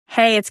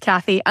Hey, it's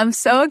Kathy. I'm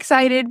so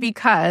excited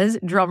because,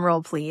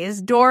 drumroll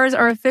please, doors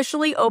are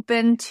officially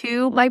open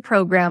to my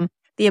program,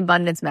 The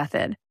Abundance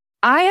Method.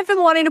 I have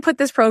been wanting to put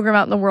this program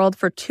out in the world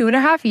for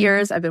 2.5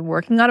 years. I've been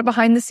working on it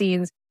behind the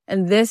scenes,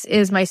 and this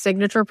is my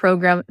signature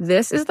program.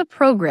 This is the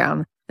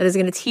program that is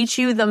going to teach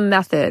you the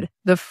method,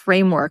 the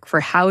framework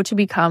for how to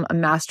become a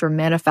master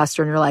manifestor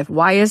in your life.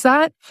 Why is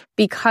that?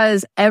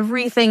 Because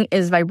everything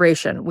is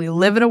vibration. We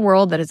live in a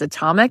world that is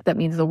atomic. That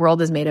means the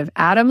world is made of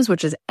atoms,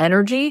 which is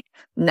energy.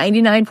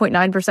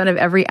 99.9% of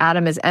every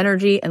atom is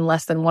energy and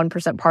less than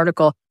 1%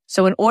 particle.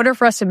 So in order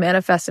for us to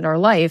manifest in our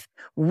life,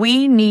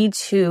 we need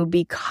to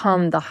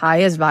become the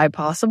highest vibe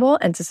possible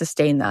and to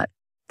sustain that.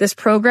 This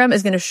program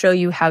is going to show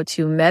you how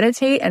to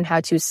meditate and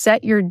how to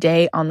set your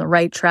day on the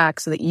right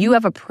track so that you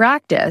have a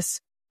practice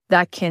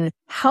that can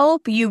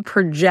help you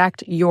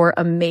project your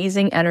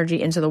amazing energy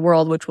into the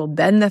world, which will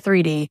bend the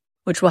 3D,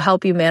 which will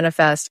help you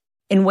manifest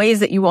in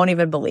ways that you won't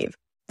even believe.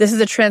 This is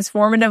a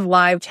transformative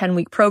live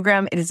 10-week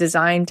program. It is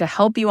designed to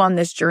help you on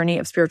this journey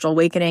of spiritual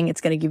awakening.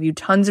 It's going to give you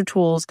tons of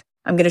tools.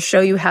 I'm going to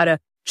show you how to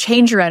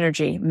change your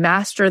energy,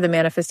 master the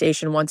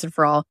manifestation once and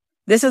for all.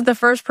 This is the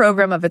first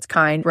program of its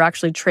kind. We're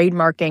actually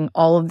trademarking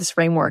all of this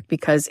framework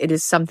because it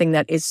is something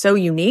that is so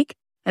unique,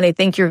 and I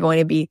think you're going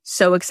to be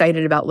so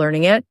excited about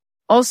learning it.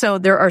 Also,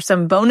 there are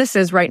some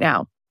bonuses right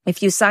now.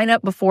 If you sign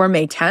up before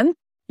May 10th,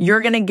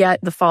 you're going to get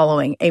the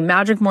following: a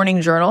magic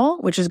morning journal,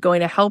 which is going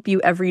to help you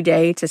every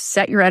day to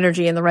set your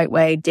energy in the right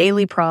way,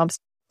 daily prompts.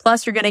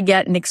 Plus, you're going to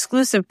get an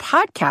exclusive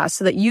podcast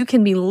so that you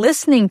can be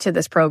listening to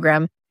this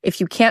program. If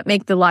you can't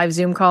make the live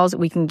Zoom calls,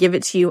 we can give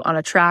it to you on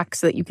a track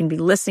so that you can be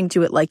listening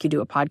to it like you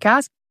do a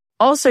podcast.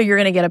 Also, you're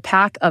going to get a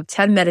pack of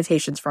 10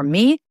 meditations from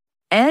me,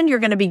 and you're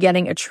going to be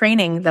getting a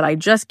training that I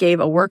just gave,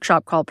 a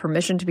workshop called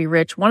Permission to be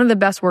Rich, one of the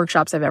best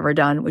workshops I've ever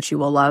done, which you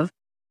will love.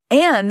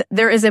 And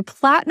there is a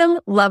platinum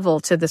level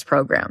to this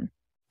program.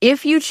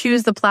 If you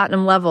choose the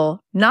platinum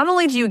level, not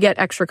only do you get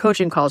extra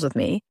coaching calls with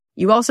me,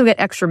 you also get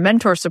extra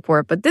mentor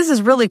support, but this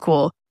is really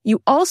cool.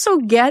 You also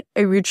get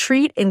a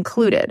retreat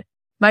included.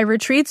 My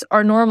retreats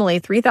are normally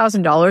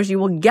 $3,000. You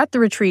will get the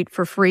retreat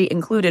for free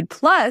included.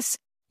 Plus,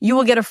 you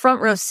will get a front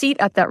row seat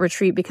at that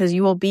retreat because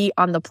you will be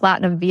on the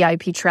platinum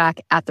VIP track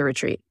at the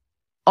retreat.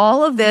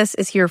 All of this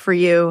is here for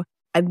you.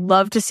 I'd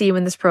love to see you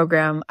in this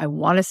program. I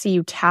want to see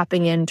you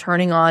tapping in,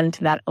 turning on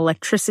to that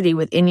electricity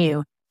within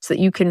you so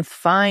that you can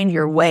find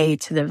your way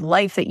to the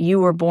life that you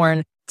were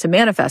born to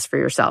manifest for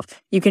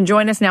yourself. You can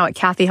join us now at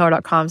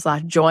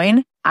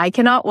kathyheller.com/join. I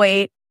cannot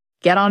wait.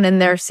 Get on in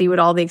there, see what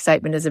all the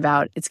excitement is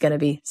about. It's going to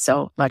be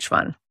so much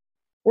fun.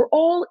 We're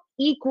all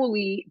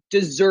equally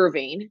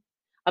deserving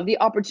of the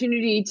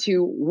opportunity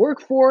to work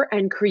for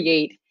and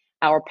create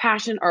our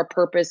passion, our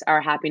purpose,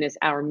 our happiness,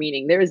 our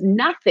meaning. There is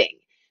nothing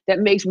that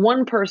makes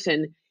one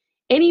person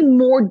any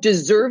more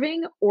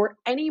deserving or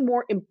any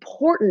more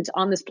important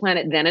on this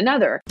planet than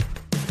another.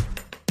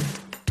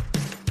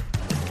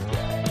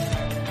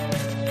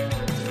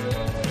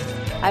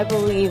 I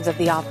believe that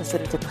the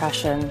opposite of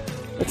depression,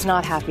 it's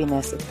not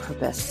happiness, it's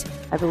purpose.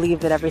 I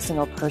believe that every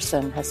single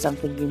person has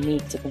something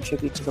unique to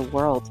contribute to the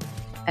world.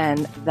 And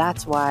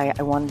that's why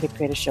I wanted to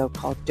create a show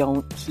called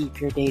Don't Keep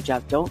Your Day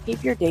Job. Don't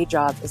Keep Your Day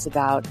Job is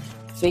about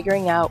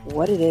figuring out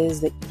what it is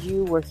that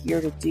you were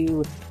here to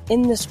do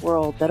in this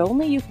world that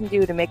only you can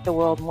do to make the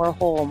world more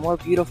whole, more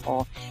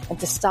beautiful, and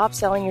to stop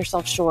selling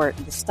yourself short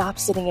and to stop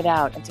sitting it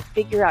out and to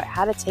figure out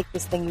how to take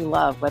this thing you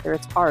love, whether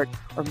it's art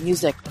or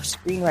music or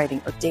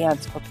screenwriting or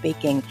dance or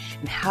baking,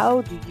 and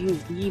how do you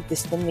weave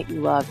this thing that you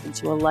love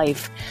into a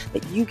life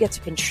that you get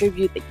to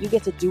contribute, that you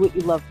get to do what you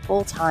love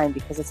full time,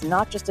 because it's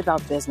not just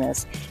about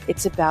business,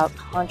 it's about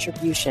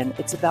contribution,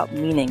 it's about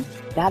meaning.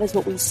 That is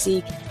what we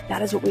seek,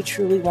 that is what we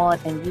truly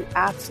want, and you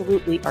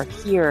absolutely are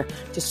here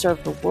to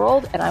serve the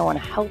world, and I want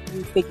to help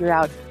you figure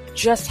out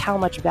just how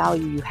much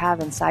value you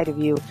have inside of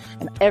you.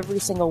 And every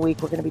single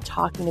week, we're going to be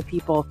talking to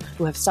people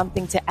who have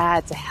something to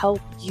add to help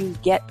you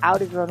get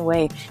out of your own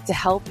way, to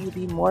help you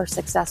be more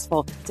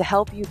successful, to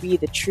help you be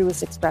the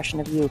truest expression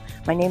of you.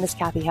 My name is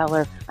Kathy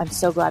Heller. I'm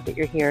so glad that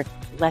you're here.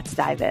 Let's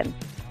dive in.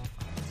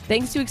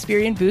 Thanks to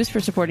Experian Boost for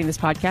supporting this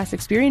podcast.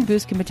 Experian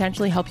Boost can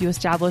potentially help you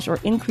establish or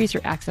increase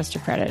your access to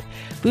credit.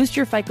 Boost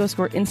your FICO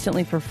score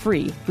instantly for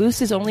free.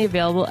 Boost is only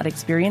available at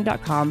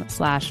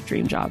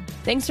Experian.com/dreamjob.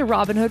 Thanks to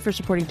Robinhood for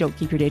supporting Don't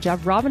Keep Your Day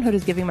Job. Robinhood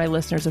is giving my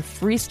listeners a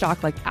free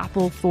stock like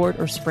Apple, Ford,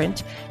 or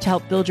Sprint to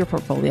help build your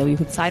portfolio. You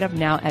can sign up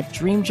now at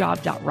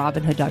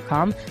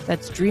dreamjob.robinhood.com.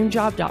 That's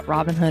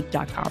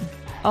dreamjob.robinhood.com.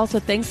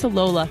 Also, thanks to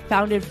Lola,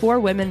 founded for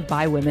women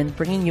by women,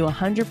 bringing you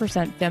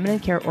 100% feminine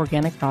care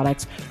organic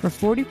products for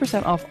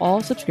 40% off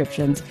all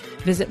subscriptions.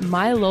 Visit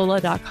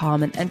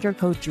mylola.com and enter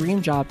code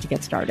DREAMJOB to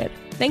get started.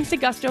 Thanks to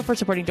Gusto for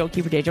supporting Don't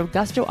Keep Your Day Job.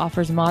 Gusto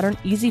offers modern,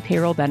 easy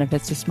payroll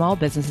benefits to small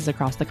businesses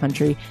across the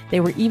country. They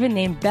were even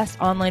named Best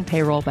Online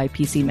Payroll by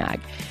PC Mag.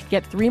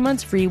 Get 3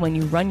 months free when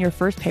you run your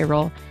first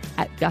payroll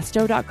at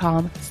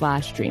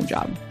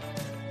gusto.com/dreamjob.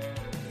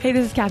 Hey,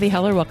 this is Kathy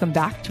Heller. Welcome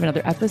back to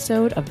another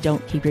episode of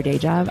Don't Keep Your Day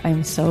Job.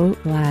 I'm so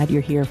glad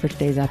you're here for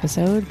today's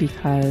episode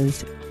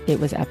because it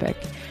was epic.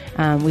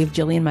 We have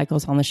Jillian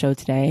Michaels on the show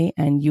today,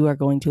 and you are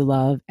going to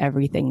love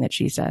everything that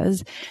she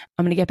says.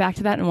 I'm going to get back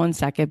to that in 1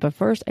 second. But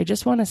first, I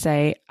just want to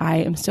say I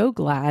am so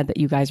glad that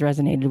you guys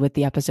resonated with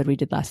the episode we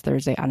did last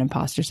Thursday on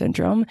imposter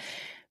syndrome,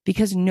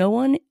 because no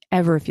one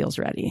ever feels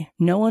ready.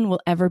 No one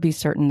will ever be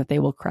certain that they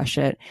will crush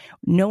it.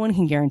 No one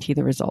can guarantee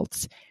the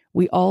results.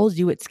 We all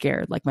do it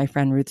scared, like my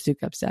friend Ruth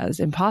Sukup says.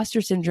 Imposter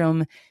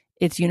syndrome,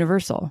 it's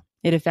universal.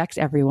 It affects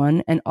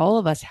everyone, and all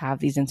of us have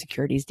these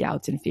insecurities,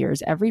 doubts, and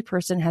fears. Every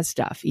person has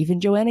stuff. Even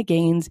Joanna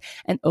Gaines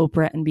and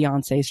Oprah and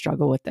Beyonce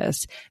struggle with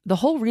this. The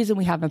whole reason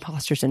we have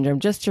imposter syndrome,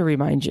 just to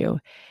remind you,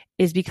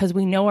 is because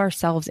we know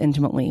ourselves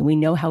intimately. We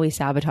know how we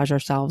sabotage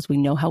ourselves. We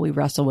know how we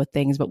wrestle with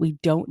things, but we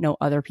don't know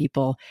other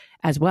people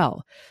as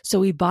well. So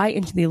we buy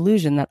into the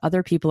illusion that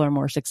other people are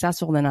more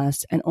successful than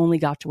us and only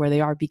got to where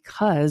they are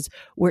because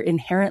we're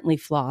inherently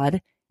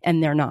flawed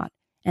and they're not.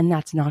 And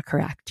that's not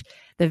correct.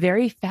 The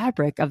very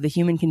fabric of the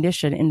human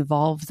condition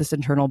involves this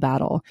internal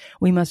battle.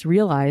 We must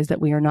realize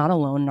that we are not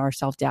alone in our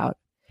self-doubt.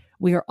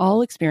 We are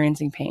all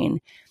experiencing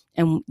pain,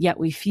 and yet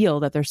we feel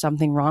that there's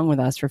something wrong with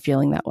us for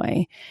feeling that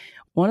way.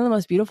 One of the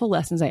most beautiful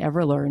lessons I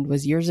ever learned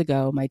was years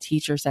ago. My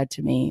teacher said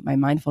to me, my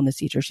mindfulness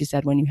teacher, she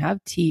said, when you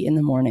have tea in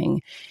the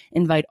morning,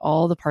 invite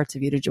all the parts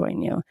of you to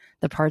join you.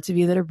 The parts of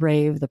you that are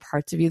brave, the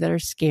parts of you that are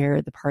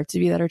scared, the parts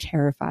of you that are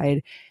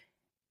terrified,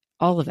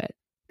 all of it.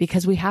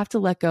 Because we have to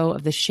let go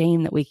of the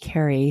shame that we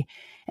carry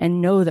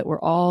and know that we're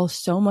all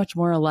so much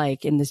more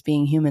alike in this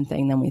being human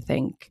thing than we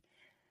think.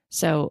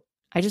 So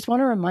I just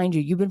want to remind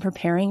you, you've been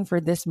preparing for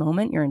this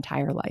moment your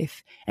entire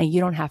life, and you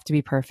don't have to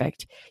be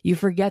perfect. You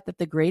forget that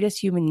the greatest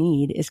human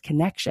need is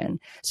connection.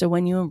 So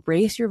when you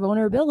embrace your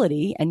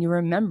vulnerability and you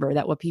remember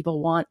that what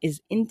people want is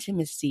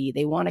intimacy,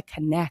 they want to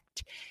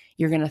connect,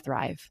 you're going to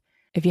thrive.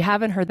 If you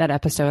haven't heard that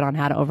episode on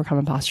how to overcome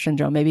imposter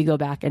syndrome, maybe go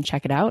back and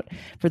check it out.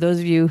 For those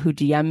of you who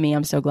DM me,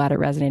 I'm so glad it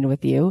resonated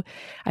with you.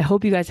 I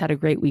hope you guys had a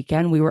great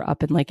weekend. We were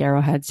up in Lake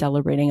Arrowhead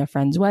celebrating a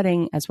friend's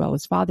wedding as well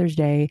as Father's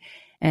Day.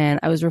 And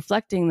I was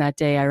reflecting that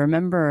day. I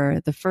remember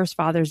the first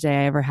Father's Day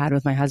I ever had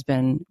with my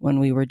husband when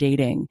we were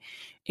dating.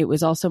 It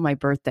was also my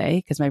birthday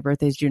because my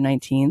birthday is June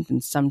 19th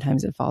and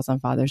sometimes it falls on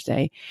Father's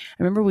Day. I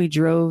remember we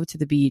drove to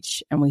the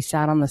beach and we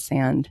sat on the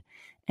sand,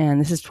 and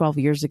this is 12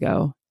 years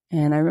ago.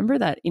 And I remember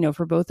that,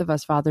 for both of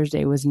us, Father's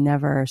Day was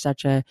never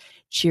such a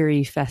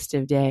cheery,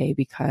 festive day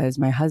because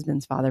my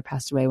husband's father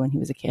passed away when he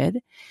was a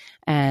kid,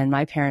 and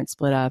my parents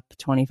split up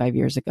 25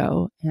 years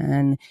ago.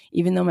 And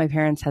even though my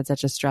parents had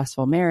such a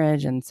stressful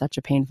marriage and such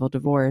a painful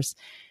divorce,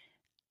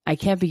 I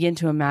can't begin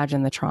to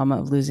imagine the trauma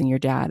of losing your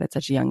dad at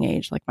such a young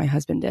age like my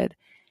husband did.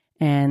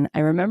 And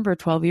I remember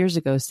 12 years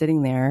ago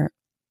sitting there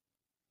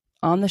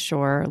on the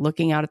shore,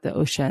 looking out at the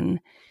ocean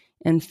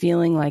and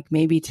feeling like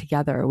maybe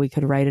together we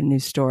could write a new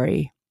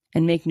story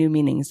and make new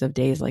meanings of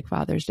days like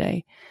Father's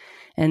Day.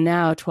 And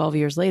now 12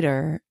 years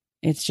later,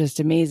 it's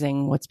just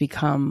amazing what's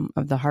become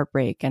of the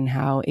heartbreak and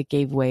how it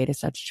gave way to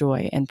such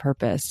joy and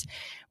purpose.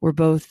 We're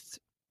both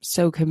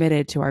so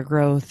committed to our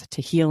growth,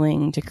 to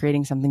healing, to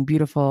creating something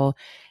beautiful.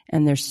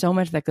 And there's so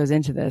much that goes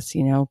into this,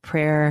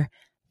 prayer,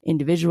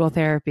 individual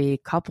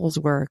therapy, couples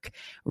work,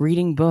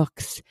 reading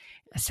books,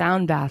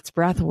 sound baths,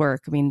 breath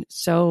work.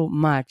 So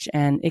much.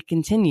 And it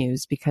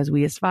continues because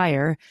we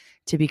aspire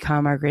to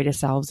become our greatest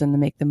selves and to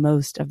make the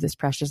most of this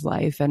precious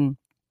life. And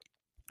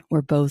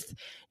we're both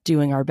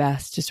doing our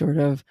best to sort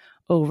of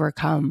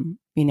overcome,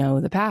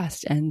 the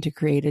past and to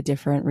create a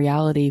different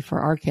reality for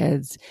our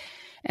kids.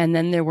 And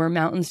then there were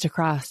mountains to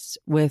cross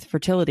with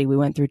fertility. We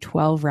went through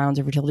 12 rounds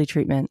of fertility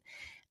treatment,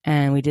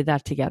 and we did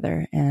that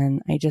together.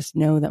 And I just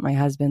know that my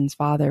husband's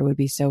father would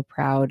be so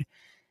proud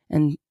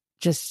and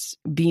just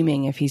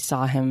beaming if he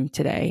saw him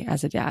today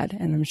as a dad.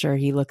 And I'm sure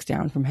he looks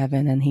down from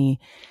heaven and he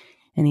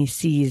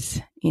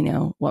sees,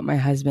 what my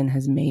husband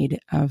has made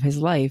of his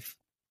life,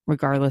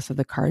 regardless of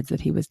the cards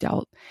that he was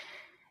dealt.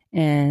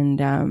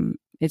 And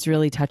it's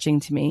really touching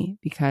to me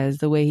because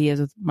the way he is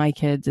with my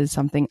kids is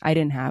something I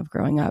didn't have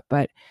growing up,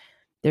 but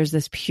there's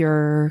this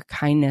pure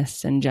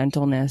kindness and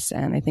gentleness.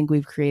 And I think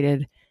we've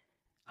created,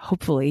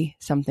 hopefully,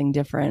 something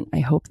different.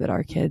 I hope that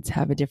our kids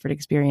have a different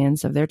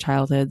experience of their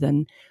childhood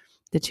than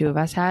the two of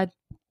us had.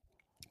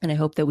 And I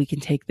hope that we can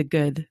take the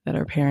good that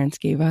our parents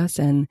gave us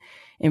and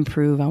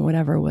improve on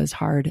whatever was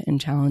hard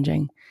and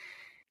challenging.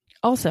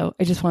 Also,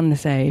 I just wanted to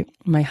say,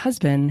 my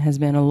husband has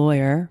been a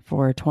lawyer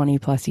for 20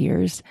 plus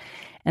years,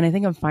 and I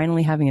think I'm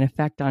finally having an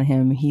effect on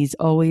him. He's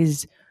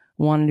always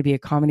wanted to be a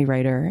comedy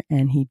writer,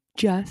 and he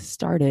just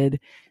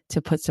started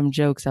to put some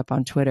jokes up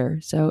on Twitter.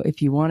 So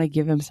if you want to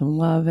give him some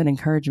love and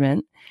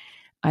encouragement,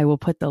 I will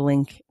put the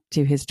link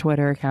to his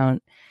Twitter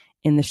account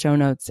in the show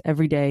notes.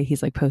 Every day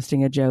he's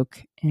posting a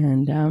joke,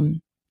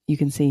 and you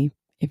can see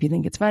if you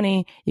think it's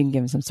funny, you can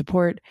give him some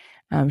support.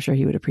 I'm sure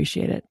he would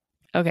appreciate it.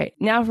 Okay,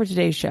 now for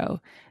today's show.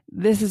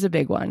 This is a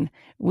big one.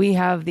 We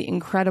have the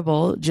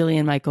incredible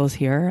Jillian Michaels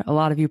here. A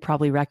lot of you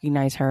probably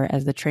recognize her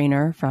as the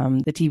trainer from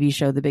the TV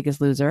show The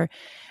Biggest Loser,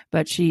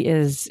 but she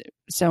is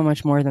so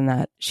much more than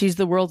that. She's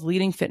the world's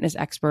leading fitness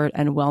expert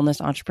and wellness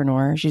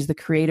entrepreneur. She's the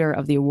creator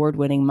of the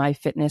award-winning My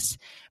Fitness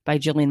by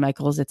Jillian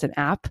Michaels. It's an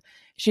app.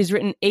 She's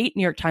written 8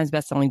 New York Times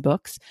bestselling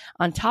books.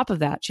 On top of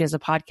that, she has a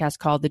podcast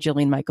called The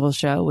Jillian Michaels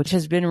Show, which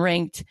has been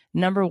ranked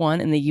 #1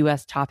 in the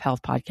U.S. top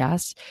health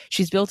podcasts.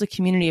 She's built a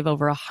community of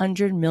over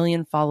 100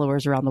 million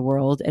followers around the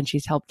world, and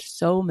she's helped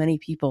so many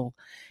people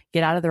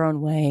get out of their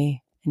own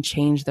way and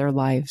change their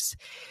lives.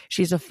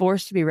 She's a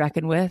force to be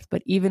reckoned with,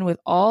 but even with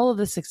all of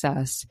the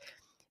success,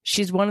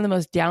 she's one of the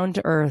most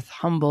down-to-earth,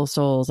 humble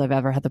souls I've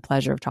ever had the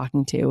pleasure of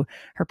talking to.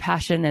 Her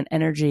passion and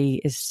energy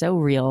is so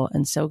real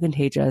and so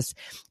contagious.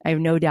 I have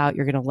no doubt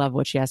you're going to love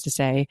what she has to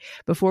say.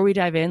 Before we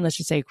dive in, let's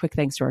just say a quick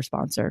thanks to our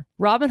sponsor.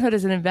 Robinhood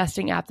is an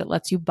investing app that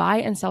lets you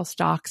buy and sell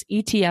stocks,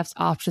 ETFs,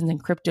 options,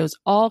 and cryptos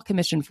all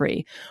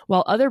commission-free.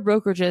 While other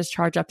brokerages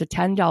charge up to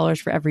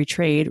 $10 for every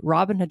trade,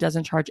 Robinhood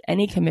doesn't charge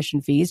any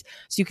commission fees,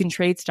 so you can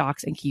trade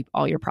stocks and keep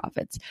all your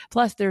profits.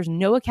 Plus, there's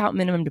no account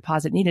minimum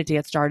deposit needed to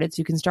get started,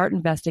 so you can start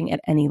investing at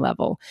any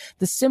level.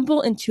 The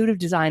simple, intuitive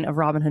design of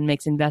Robinhood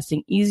makes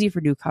investing easy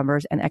for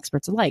newcomers and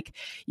experts alike.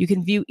 You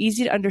can view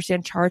easy to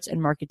understand charts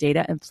and market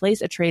data and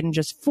place a trade in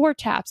just 4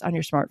 taps on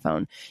your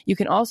smartphone. You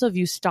can also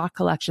view stock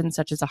collections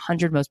such as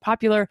 100 most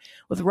popular.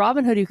 With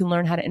Robinhood, you can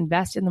learn how to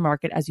invest in the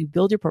market as you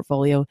build your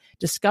portfolio,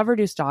 discover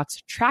new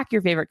stocks, track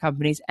your favorite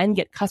companies, and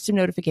get custom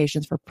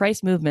notifications for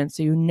price movements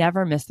so you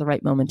never miss the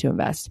right moment to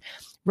invest.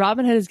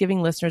 Robinhood is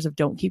giving listeners of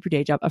Don't Keep Your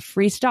Day Job a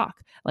free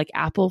stock like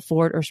Apple,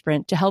 Ford, or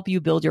Sprint to help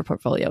you build your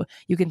portfolio.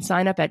 You can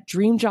sign up at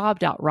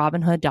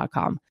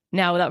dreamjob.robinhood.com.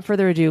 Now, without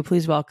further ado,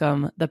 please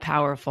welcome the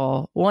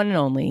powerful, one and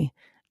only,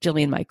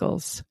 Jillian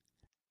Michaels.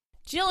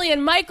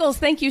 Jillian Michaels,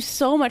 thank you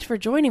so much for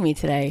joining me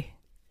today.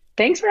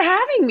 Thanks for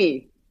having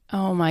me.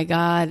 Oh my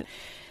God.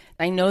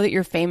 I know that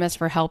you're famous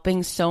for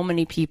helping so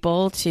many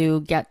people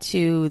to get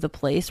to the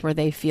place where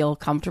they feel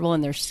comfortable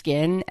in their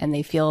skin and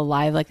they feel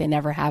alive like they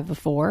never have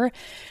before.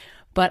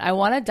 But I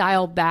want to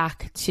dial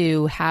back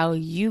to how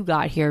you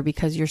got here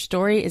because your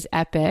story is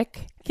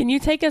epic. Can you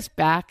take us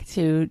back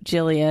to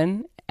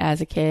Jillian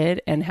as a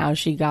kid and how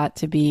she got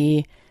to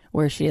be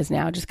where she is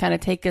now? Just kind of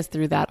take us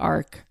through that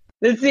arc.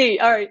 Let's see.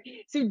 All right.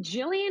 So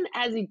Jillian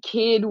as a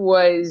kid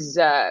was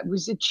a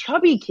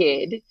chubby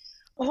kid.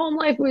 Home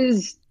life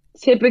was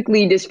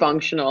typically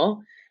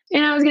dysfunctional.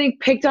 And I was getting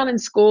picked on in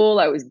school.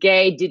 I was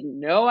gay, didn't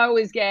know I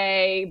was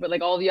gay, but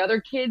like all the other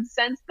kids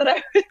sensed that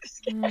I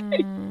was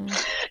gay.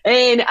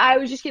 And I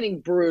was just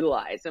getting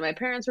brutalized. And my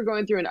parents were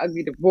going through an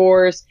ugly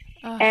divorce.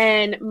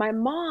 And my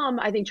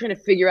mom, I think, trying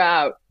to figure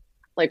out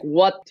like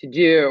what to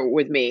do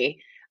with me,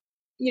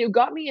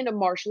 got me into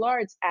martial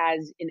arts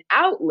as an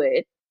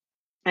outlet.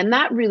 And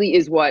that really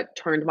is what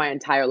turned my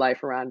entire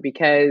life around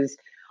because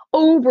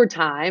over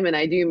time, and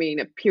I do mean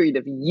a period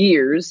of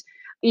years,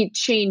 it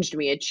changed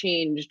me. It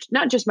changed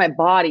not just my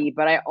body,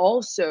 but I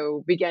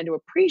also began to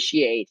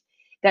appreciate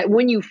that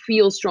when you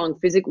feel strong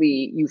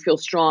physically, you feel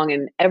strong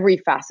in every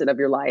facet of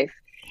your life.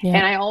 Yeah.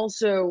 And I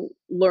also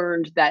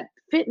learned that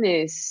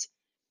fitness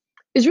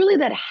is really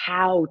that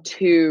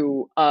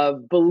how-to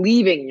of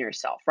believing in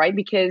yourself, right?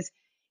 Because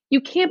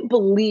you can't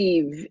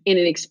believe in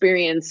an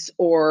experience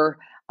or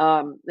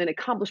an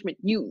accomplishment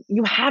you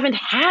haven't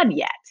had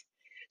yet.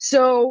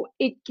 So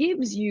it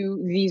gives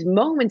you these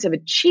moments of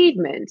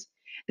achievement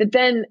that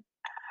then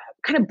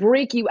kind of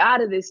break you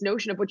out of this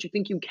notion of what you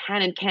think you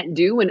can and can't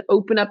do and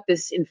open up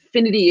this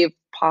infinity of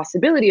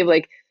possibility of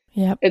like,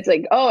 It's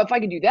like, oh, if I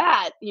could do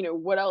that,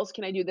 what else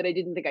can I do that I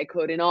didn't think I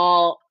could in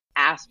all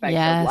aspects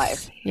of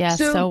life? Yes,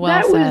 so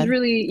well that said. Was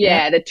really,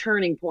 the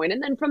turning point.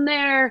 And then from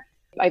there,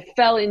 I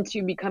fell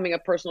into becoming a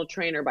personal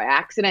trainer by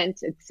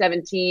accident at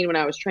 17 when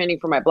I was training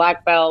for my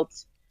black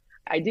belt.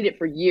 I did it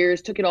for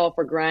years, took it all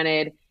for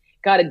granted.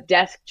 Got a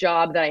desk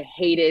job that I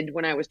hated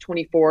when I was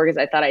 24 because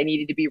I thought I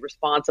needed to be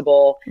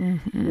responsible.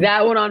 Mm-hmm.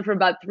 That went on for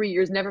about 3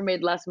 years, never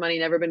made less money,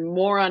 never been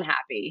more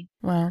unhappy.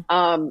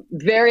 Wow.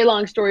 Very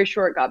long story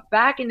short, got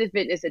back into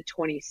fitness at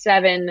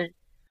 27,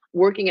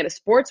 working at a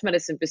sports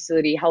medicine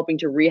facility, helping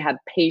to rehab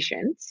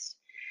patients.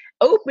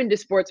 Opened a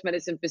sports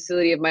medicine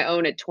facility of my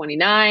own at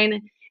 29,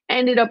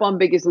 ended up on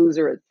Biggest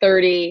Loser at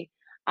 30.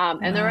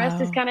 And the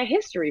rest is kind of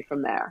history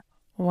from there.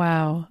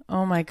 Wow.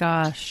 Oh my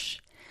gosh.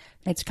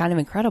 It's kind of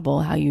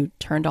incredible how you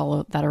turned all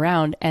of that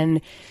around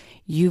and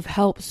you've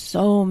helped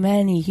so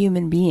many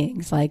human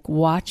beings. Like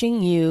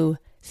watching you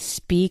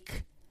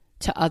speak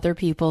to other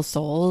people's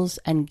souls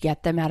and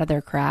get them out of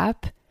their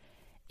crap.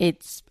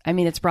 It's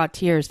brought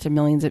tears to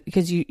millions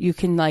because you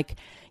can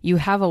you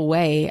have a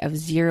way of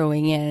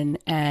zeroing in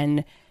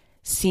and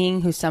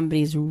seeing who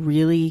somebody's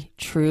really,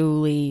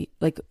 truly,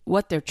 like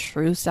what their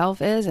true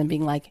self is and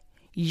being like,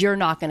 you're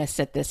not going to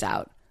sit this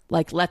out.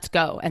 Like, let's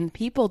go. And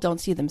people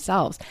don't see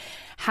themselves.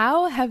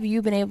 How have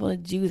you been able to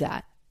do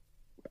that?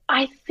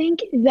 I think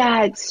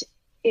that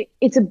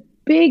it's a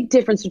big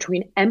difference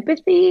between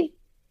empathy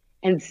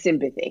and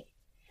sympathy.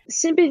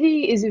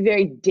 Sympathy is a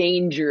very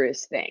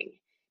dangerous thing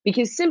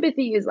because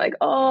sympathy is like,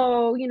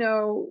 oh,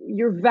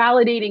 you're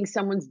validating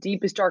someone's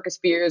deepest,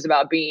 darkest fears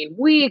about being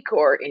weak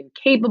or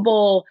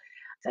incapable.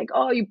 It's like,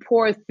 oh, you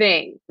poor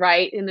thing,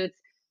 right? And it's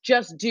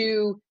just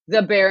do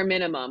the bare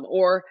minimum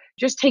or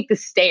just take the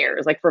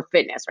stairs, like for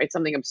fitness, right?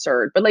 Something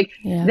absurd. But like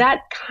Yeah.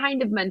 that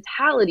kind of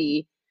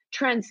mentality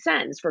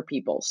transcends for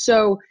people.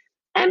 So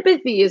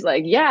empathy is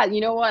like, yeah,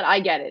 you know what? I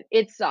get it.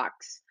 It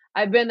sucks.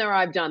 I've been there.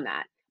 I've done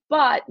that.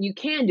 But you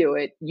can do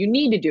it. You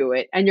need to do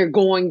it. And you're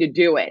going to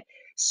do it.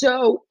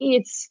 So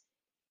it's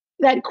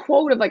that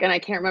quote of like, and I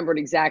can't remember it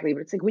exactly,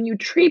 but it's like when you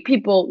treat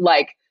people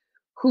like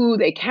who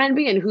they can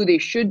be and who they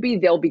should be,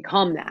 they'll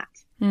become that.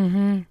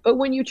 Mm-hmm. But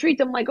when you treat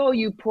them like, oh,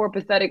 you poor,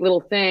 pathetic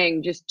little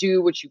thing, just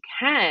do what you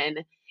can,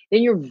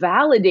 then you're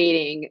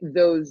validating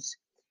those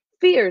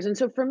fears. And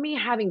so for me,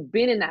 having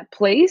been in that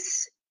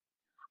place,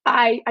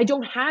 I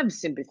don't have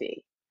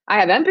sympathy. I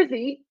have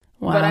empathy,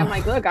 but I'm Wow.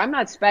 like, look, I'm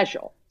not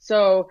special.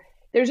 So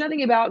there's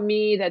nothing about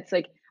me that's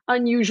like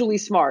unusually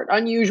smart,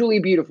 unusually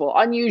beautiful,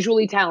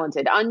 unusually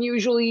talented,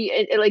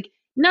 unusually like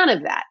none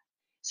of that.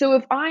 So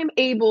if I'm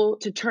able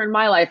to turn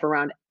my life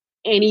around,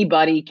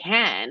 anybody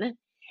can.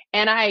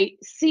 And I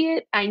see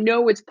it, I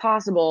know it's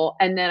possible,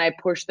 and then I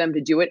push them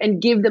to do it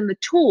and give them the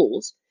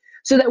tools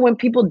so that when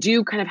people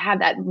do kind of have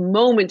that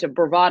moment of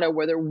bravado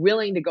where they're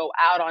willing to go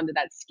out onto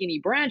that skinny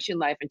branch in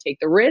life and take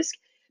the risk,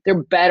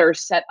 they're better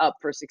set up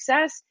for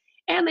success.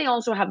 And they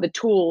also have the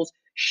tools,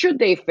 should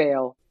they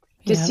fail,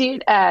 to Yeah. see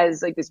it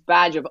as like this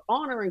badge of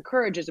honor and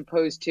courage as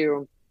opposed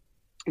to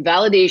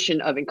validation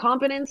of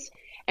incompetence,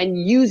 and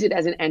use it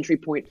as an entry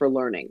point for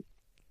learning.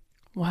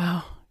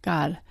 Wow.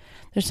 God,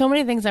 there's so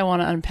many things I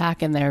want to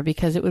unpack in there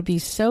because it would be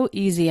so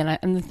easy.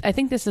 And I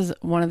think this is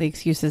one of the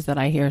excuses that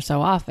I hear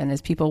so often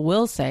is people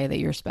will say that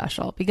you're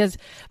special because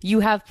you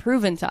have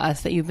proven to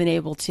us that you've been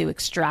able to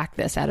extract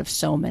this out of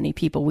so many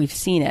people. We've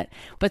seen it.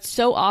 But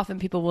so often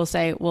people will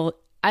say, well,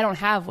 I don't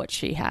have what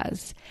she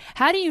has.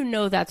 How do you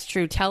know that's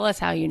true? Tell us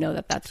how you know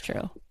that that's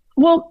true.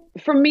 Well,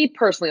 for me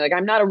personally, like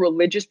I'm not a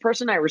religious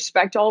person. I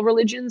respect all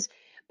religions,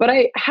 but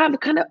I have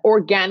kind of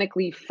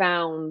organically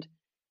found,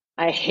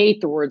 I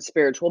hate the word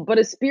spiritual, but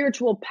a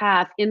spiritual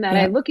path in that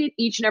I Yep. look at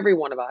each and every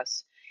one of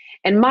us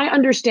and my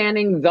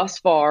understanding thus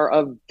far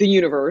of the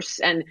universe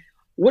and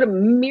what a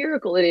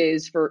miracle it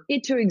is for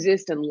it to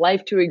exist and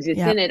life to exist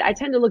in Yep. it. I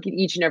tend to look at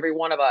each and every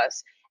one of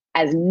us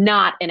as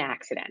not an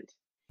accident.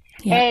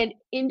 Yep. And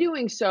in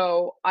doing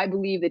so, I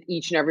believe that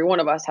each and every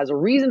one of us has a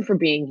reason for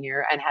being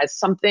here and has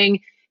something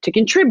to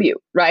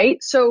contribute,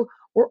 right? So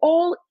we're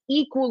all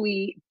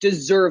equally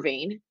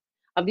deserving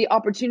of the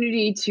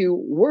opportunity to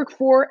work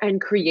for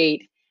and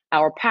create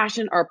our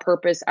passion, our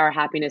purpose, our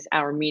happiness,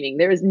 our meaning.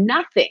 There is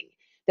nothing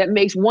that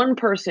makes one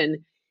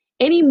person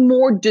any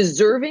more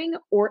deserving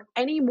or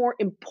any more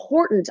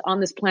important on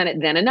this planet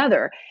than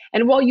another.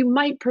 And while you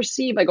might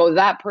perceive like, oh,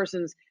 that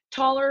person's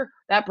taller,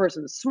 that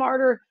person's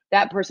smarter,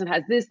 that person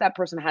has this, that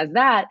person has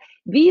that,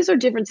 these are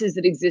differences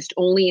that exist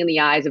only in the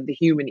eyes of the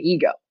human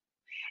ego.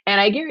 And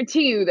I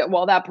guarantee you that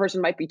while that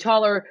person might be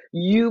taller,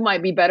 you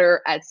might be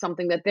better at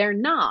something that they're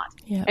not.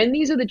 Yep. And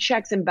these are the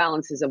checks and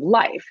balances of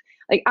life.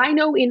 Like I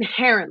know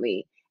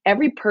inherently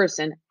every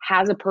person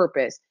has a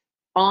purpose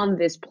on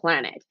this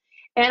planet.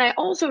 And I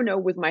also know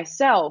with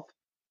myself,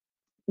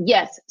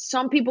 yes,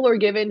 some people are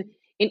given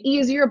an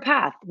easier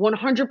path,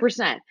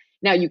 100%.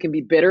 Now you can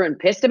be bitter and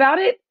pissed about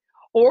it,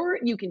 or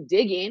you can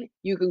dig in,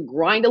 you can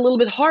grind a little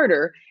bit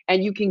harder,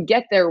 and you can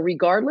get there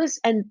regardless.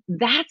 And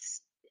that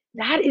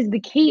is the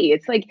key.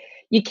 It's like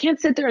you can't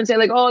sit there and say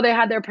like, oh, they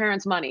had their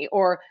parents' money,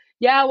 or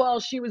yeah, well,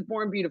 she was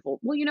born beautiful.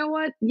 Well, you know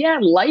what? Yeah,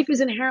 life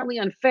is inherently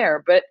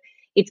unfair, but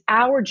it's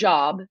our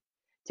job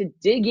to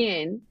dig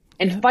in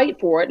and Yep. fight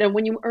for it. And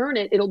when you earn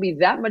it, it'll be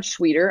that much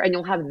sweeter and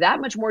you'll have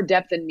that much more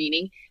depth and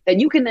meaning that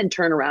you can then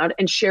turn around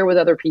and share with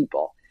other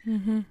people.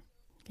 Mm-hmm.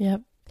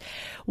 Yep.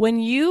 When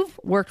you've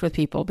worked with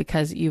people,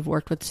 because you've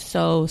worked with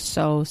so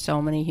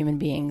many human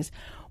beings,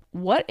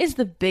 what is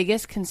the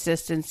biggest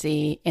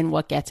consistency in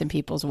what gets in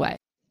people's way?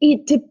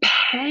 It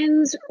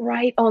depends,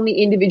 right, on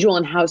the individual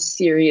and how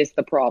serious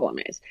the problem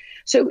is.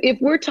 So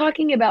if we're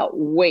talking about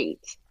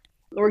weight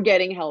or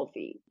getting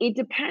healthy, it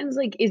depends.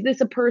 Like, is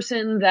this a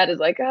person that is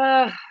like,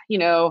 I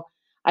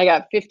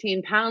got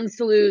 15 pounds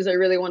to lose. I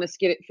really want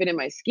to fit in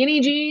my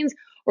skinny jeans.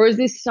 Or is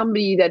this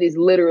somebody that is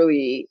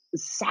literally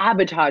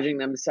sabotaging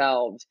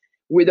themselves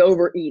with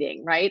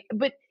overeating, right?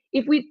 But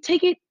if we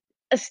take it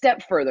a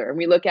step further and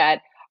we look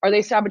at, are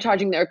they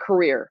sabotaging their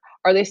career?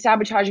 Are they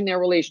sabotaging their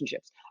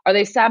relationships? Are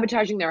they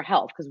sabotaging their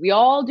health? Because we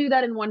all do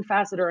that in one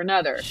facet or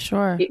another.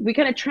 Sure. We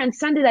kind of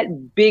transcend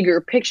that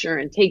bigger picture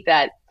and take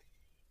that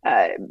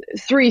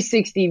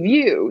 360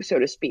 view, so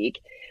to speak.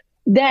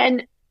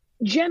 Then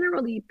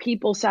generally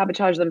people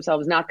sabotage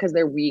themselves not because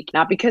they're weak,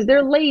 not because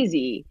they're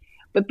lazy,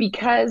 but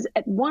because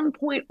at one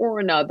point or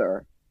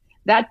another,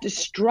 that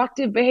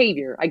destructive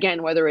behavior,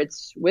 again, whether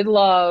it's with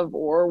love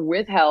or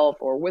with health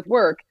or with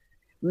work,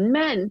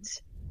 meant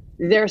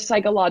their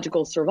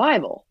psychological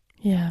survival.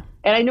 Yeah.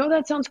 And I know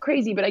that sounds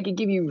crazy, but I could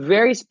give you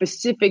very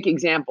specific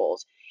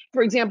examples.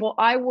 For example,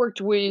 I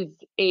worked with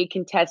a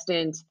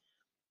contestant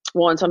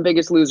once on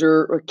Biggest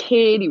Loser, a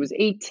kid. He was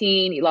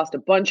 18. He lost a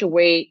bunch of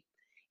weight.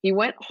 He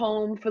went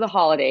home for the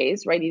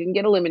holidays, right? He didn't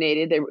get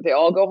eliminated. They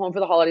all go home for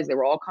the holidays. They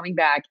were all coming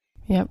back.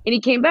 Yep. And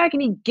he came back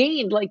and he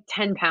gained like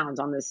 10 pounds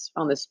on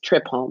this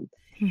trip home.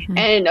 Mm-hmm.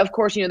 And of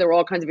course, there were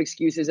all kinds of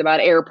excuses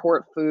about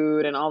airport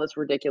food and all this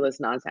ridiculous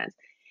nonsense.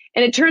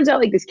 And it turns out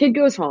like this kid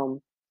goes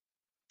home.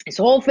 His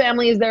whole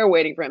family is there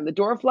waiting for him. The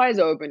door flies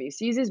open. He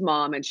sees his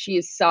mom and she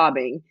is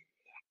sobbing.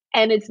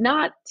 And it's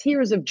not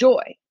tears of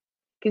joy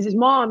because his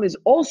mom is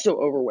also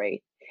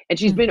overweight and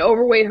she's been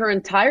overweight her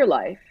entire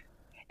life.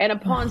 And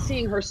upon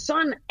seeing her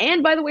son,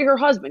 and by the way, her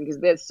husband,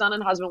 because the son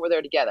and husband were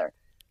there together,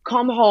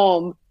 come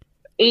home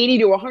 80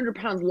 to 100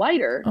 pounds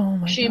lighter,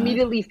 she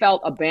immediately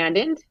felt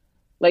abandoned,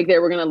 like they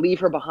were going to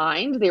leave her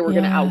behind. They were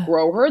going to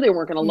outgrow her. They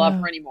weren't going to love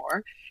her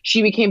anymore.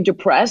 She became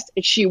depressed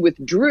and she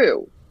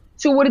withdrew.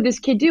 So what did this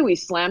kid do? He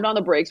slammed on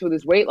the brakes with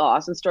his weight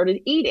loss and started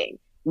eating.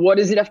 What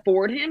does it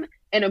afford him?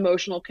 An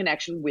emotional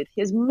connection with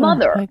his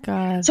mother. Oh my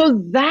God.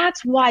 So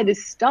that's why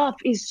this stuff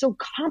is so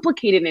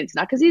complicated. And it's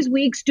not because he's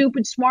weak,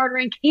 stupid, smart, or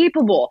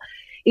incapable.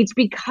 It's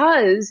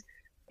because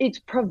it's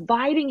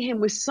providing him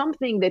with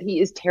something that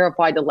he is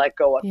terrified to let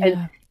go of. Yeah.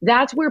 And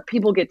that's where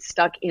people get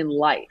stuck in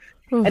life.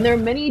 Oof. And there are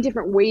many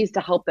different ways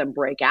to help them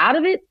break out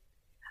of it.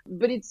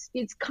 But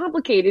it's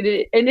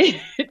complicated and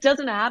it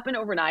doesn't happen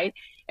overnight.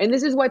 And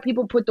this is why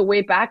people put the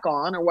weight back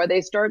on, or why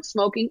they start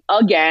smoking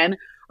again,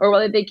 or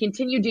whether they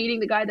continue dating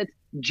the guy that's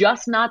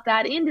just not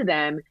that into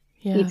them.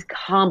 Yeah. It's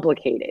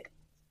complicated.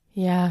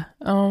 Yeah.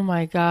 Oh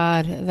my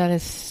God. That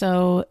is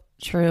so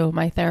true.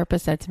 My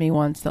therapist said to me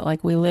once that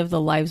like we live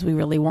the lives we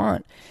really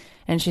want.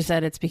 And she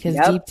said it's because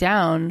deep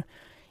down,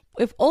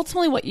 if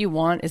ultimately what you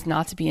want is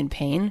not to be in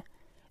pain,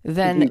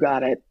 then you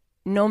got it.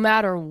 No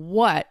matter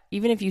what,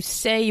 even if you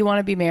say you want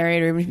to be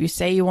married, or even if you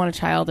say you want a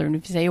child, or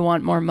if you say you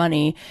want more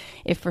money,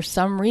 if for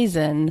some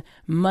reason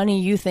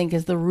money you think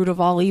is the root of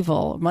all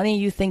evil, money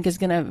you think is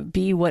going to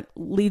be what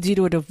leads you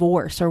to a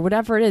divorce or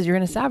whatever it is, you're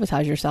going to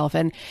sabotage yourself.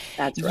 And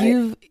that's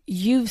right.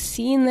 You've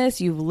seen this,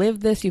 you've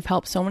lived this, you've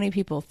helped so many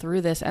people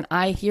through this. And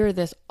I hear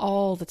this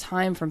all the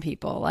time from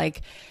people.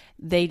 Like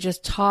they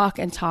just talk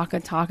and talk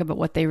and talk about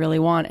what they really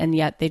want. And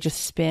yet they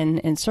just spin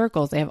in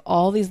circles. They have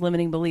all these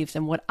limiting beliefs.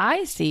 And what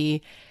I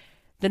see,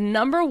 the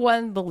number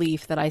one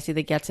belief that I see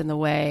that gets in the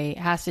way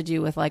has to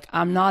do with like,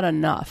 I'm not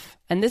enough.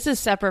 And this is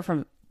separate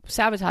from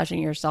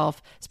sabotaging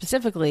yourself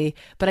specifically,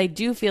 but I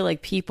do feel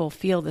like people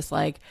feel this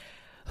like,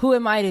 who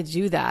am I to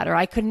do that? Or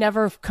I could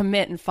never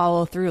commit and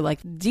follow through. Like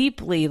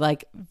deeply,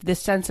 like this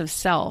sense of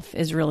self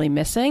is really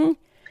missing.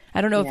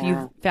 I don't know if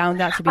you've found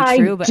that to be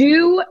true, but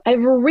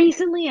I've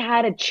recently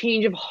had a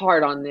change of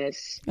heart on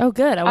this. Oh,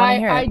 good. I want to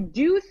hear it. I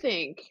do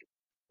think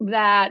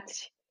that,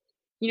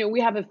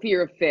 we have a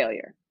fear of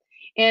failure.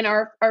 And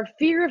our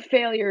fear of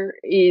failure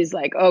is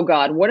like, oh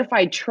God, what if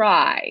I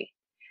try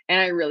and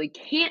I really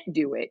can't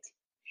do it?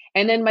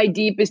 And then my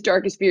deepest,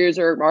 darkest fears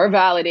are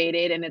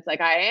validated. And it's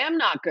like, I am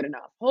not good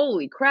enough.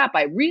 Holy crap.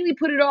 I really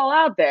put it all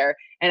out there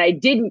and I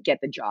didn't get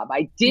the job.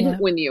 I didn't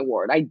win the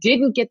award. I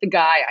didn't get the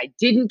guy. I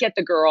didn't get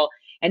the girl.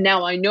 And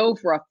now I know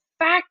for a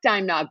fact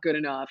I'm not good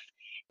enough.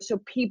 So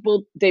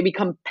people, they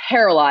become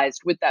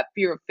paralyzed with that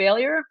fear of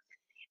failure.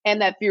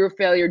 And that fear of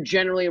failure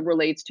generally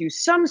relates to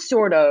some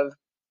sort of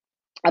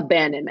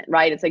abandonment,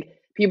 right? It's like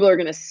people are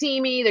going to see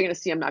me. They're going to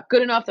see I'm not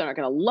good enough. They're not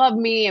going to love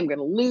me. I'm going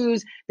to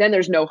lose. Then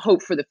there's no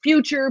hope for the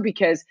future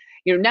because,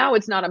 now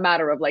it's not a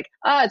matter of like,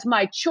 it's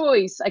my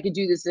choice. I could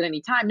do this at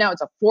any time. Now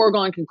it's a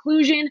foregone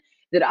conclusion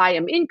that I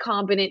am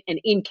incompetent and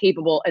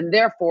incapable. And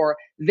therefore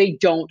they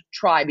don't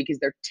try because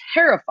they're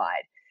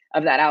terrified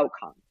of that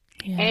outcome.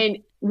 Yeah. And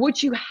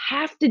what you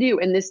have to do,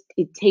 and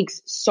it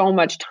takes so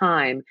much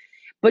time,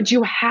 but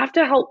you have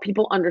to help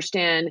people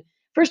understand,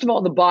 first of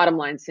all, the bottom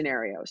line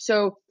scenario.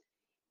 So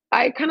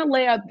I kind of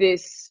lay out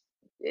this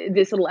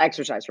little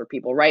exercise for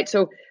people, right?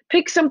 So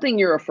pick something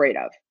you're afraid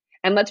of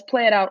and let's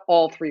play it out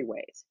all three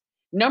ways.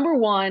 Number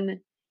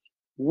one,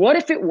 what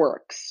if it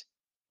works,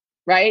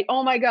 right?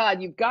 Oh my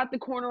God, you've got the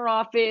corner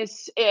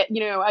office at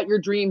your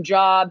dream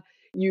job.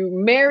 You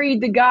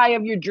married the guy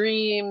of your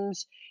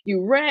dreams.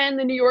 You ran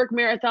the New York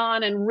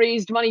Marathon and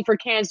raised money for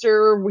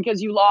cancer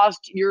because you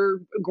lost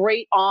your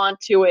great aunt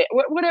to it,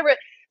 whatever.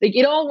 Like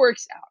it all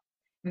works out.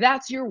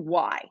 That's your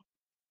why.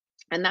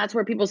 And that's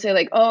where people say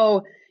like,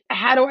 oh,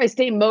 how do I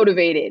stay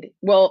motivated?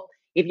 Well,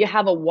 if you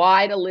have a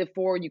why to live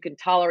for, you can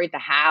tolerate the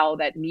how,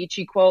 that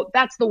Nietzsche quote,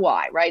 that's the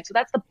why, right? So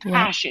that's the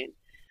passion.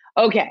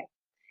 Yeah. Okay.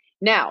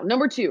 Now,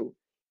 number two,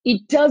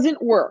 it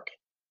doesn't work.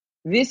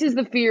 This is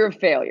the fear of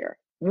failure.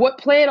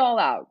 Play it all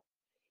out.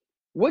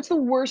 What's the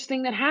worst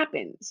thing that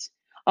happens?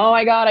 Oh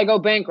my God, I go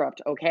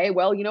bankrupt. Okay,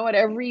 well, you know what?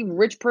 Every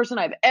rich person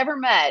I've ever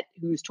met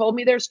who's told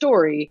me their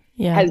story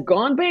has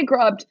gone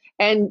bankrupt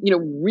and,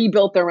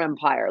 rebuilt their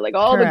empire. Like,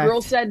 oh, Correct. The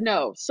girl said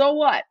no. So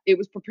what? It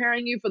was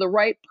preparing you for the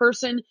right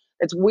person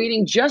that's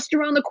waiting just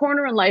around the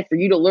corner in life for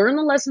you to learn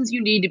the lessons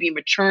you need to be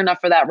mature enough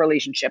for that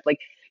relationship. Like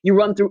you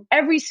run through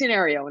every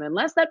scenario, and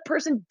unless that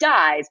person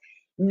dies,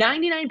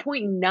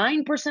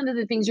 99.9% of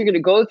the things you're going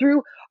to go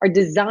through are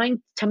designed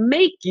to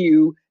make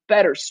you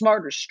better,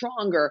 smarter,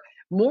 stronger,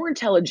 more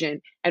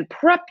intelligent, and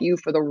prep you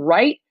for the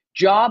right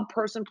job,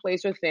 person,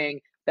 place, or thing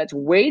that's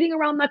waiting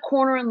around that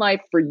corner in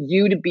life for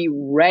you to be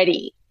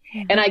ready.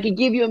 And I could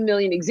give you a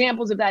million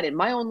examples of that in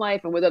my own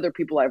life and with other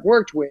people I've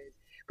worked with.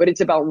 But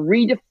it's about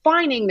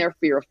redefining their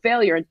fear of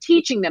failure and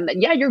teaching them that,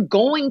 yeah, you're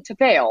going to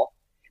fail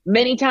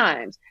many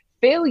times.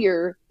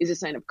 Failure is a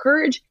sign of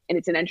courage, and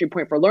it's an entry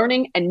point for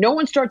learning. And no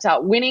one starts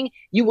out winning.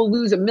 You will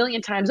lose a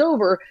million times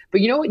over.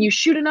 But you know what? You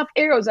shoot enough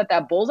arrows at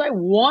that bullseye,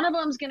 one of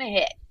them's going to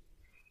hit.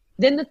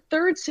 Then the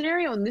third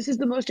scenario, and this is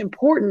the most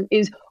important,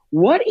 is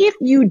what if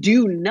you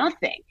do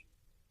nothing?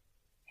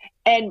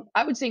 And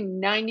I would say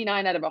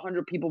 99 out of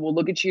 100 people will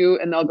look at you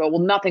and they'll go,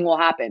 well, nothing will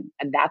happen.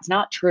 And that's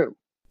not true.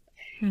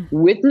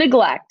 With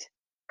neglect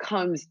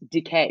comes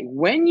decay.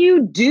 When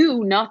you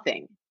do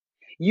nothing,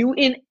 you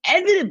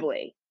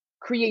inevitably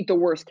create the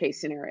worst case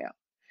scenario.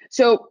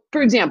 So,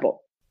 for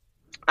example,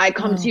 I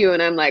come to you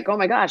and I'm like, oh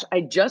my gosh,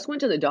 I just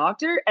went to the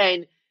doctor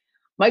and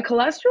my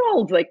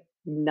cholesterol is like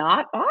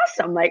not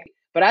awesome. Like,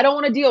 but I don't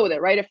want to deal with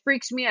it, right? It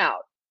freaks me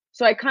out.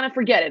 So I kind of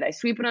forget it. I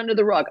sweep it under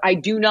the rug. I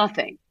do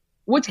nothing.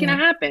 What's going to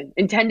happen?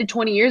 In 10 to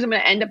 20 years, I'm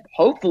going to end up,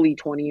 hopefully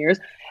 20 years,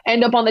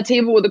 end up on the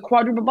table with a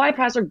quadruple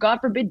bypass or, God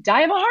forbid,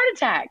 die of a heart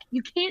attack.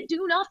 You can't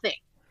do nothing.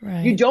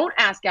 Right. You don't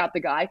ask out the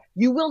guy.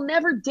 You will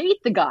never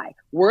date the guy.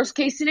 Worst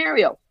case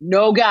scenario,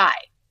 no guy.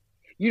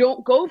 You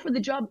don't go for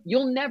the job.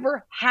 You'll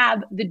never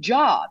have the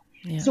job.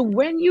 Yeah. So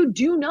when you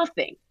do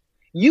nothing,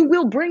 you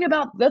will bring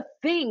about the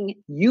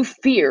thing you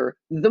fear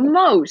the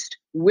most,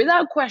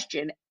 without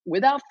question,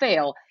 without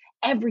fail,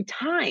 every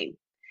time.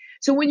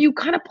 So when you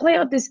kind of play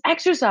out this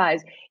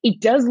exercise, it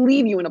does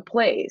leave you in a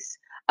place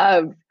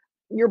of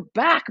your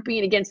back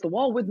being against the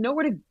wall with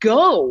nowhere to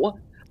go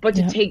but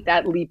to take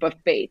that leap of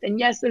faith. And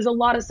yes, there's a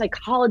lot of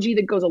psychology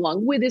that goes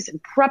along with this and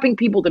prepping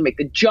people to make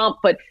the jump.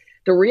 But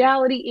the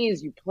reality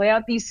is you play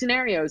out these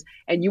scenarios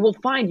and you will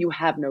find you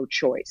have no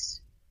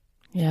choice.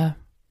 Yeah.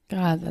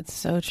 God, that's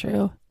so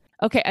true.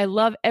 Okay, I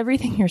love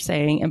everything you're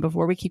saying. And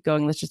before we keep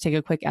going, let's just take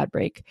a quick ad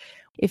break.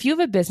 If you have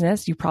a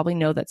business, you probably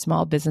know that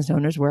small business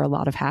owners wear a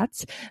lot of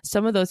hats.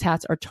 Some of those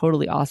hats are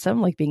totally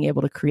awesome, like being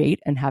able to create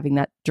and having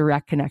that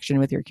direct connection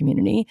with your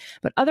community.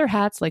 But other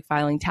hats, like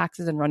filing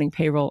taxes and running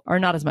payroll, are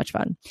not as much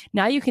fun.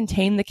 Now you can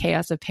tame the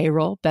chaos of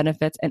payroll,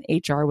 benefits, and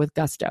HR with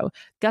Gusto.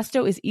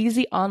 Gusto is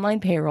easy online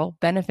payroll,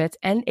 benefits,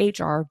 and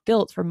HR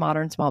built for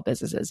modern small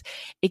businesses.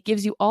 It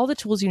gives you all the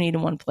tools you need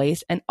in one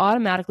place and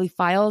automatically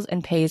files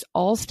and pays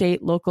all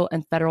state, local,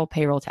 and federal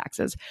payroll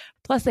taxes.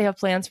 Plus, they have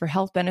plans for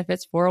health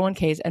benefits,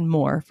 401ks, and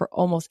more for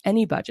almost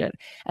any budget.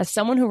 As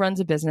someone who runs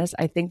a business,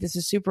 I think this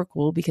is super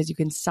cool because you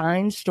can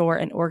sign, store,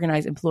 and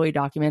organize employee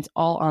documents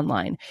all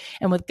online.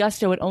 And with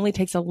Gusto, it only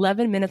takes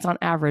 11 minutes on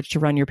average to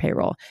run your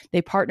payroll.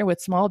 They partner with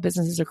small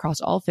businesses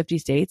across all 50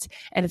 states,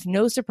 and it's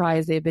no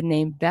surprise they've been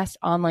named Best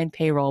Online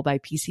Payroll by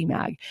PC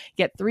Mag.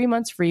 Get 3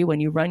 months free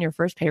when you run your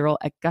first payroll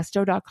at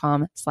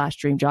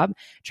gusto.com/dreamjob.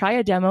 Try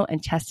a demo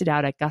and test it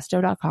out at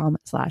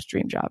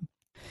gusto.com/dreamjob.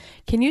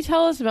 Can you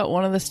tell us about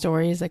one of the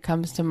stories that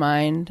comes to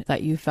mind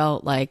that you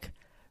felt like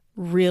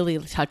really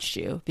touched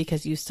you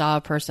because you saw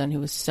a person who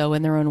was so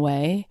in their own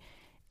way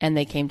and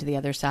they came to the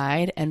other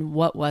side? And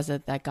what was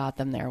it that got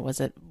them there?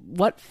 Was it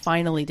what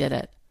finally did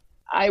it?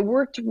 I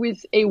worked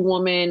with a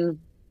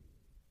woman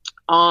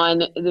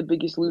on The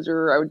Biggest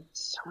Loser, I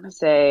want to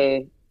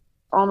say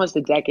almost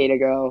a decade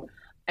ago.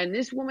 And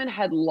this woman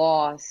had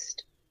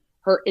lost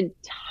her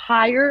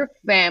entire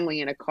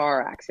family in a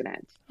car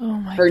accident. Oh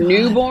my Her God.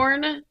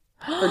 newborn,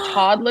 her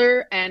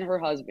toddler, and her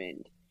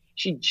husband.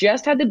 She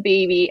just had the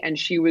baby and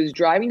she was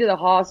driving to the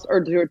hospital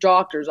or to her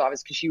doctor's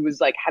office because she was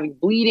like having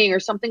bleeding or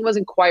something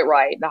wasn't quite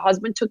right. The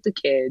husband took the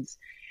kids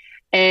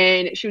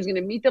and she was going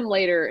to meet them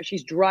later.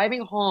 She's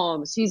driving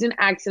home, sees an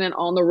accident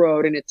on the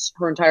road, and it's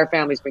her entire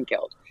family's been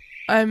killed.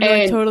 I'm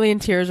like totally in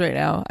tears right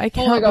now. I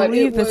can't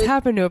believe this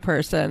happened to a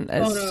person.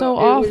 It's so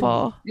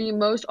awful. It was the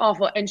most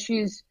awful. And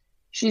she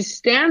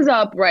stands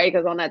up, right?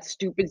 Because on that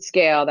stupid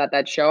scale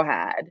that show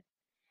had.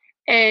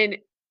 And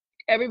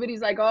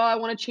everybody's like, oh, I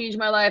want to change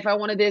my life. I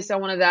wanted this. I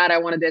wanted that. I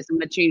wanted this. I'm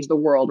going to change the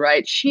world,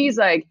 right? She's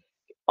like,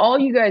 all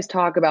you guys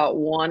talk about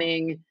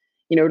wanting,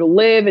 to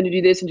live and to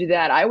do this and do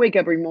that. I wake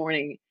up every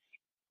morning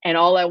and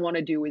all I want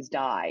to do is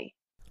die.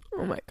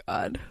 Oh my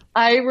God.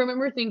 I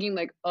remember thinking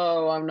like,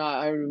 oh, I'm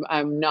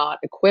not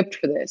equipped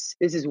for this.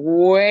 This is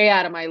way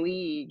out of my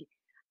league.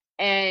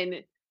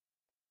 And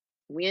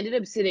we ended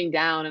up sitting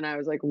down and I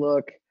was like,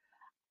 look,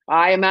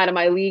 I am out of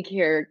my league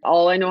here.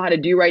 All I know how to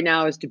do right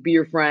now is to be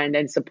your friend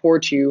and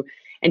support you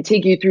and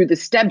take you through the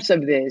steps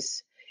of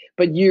this,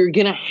 but you're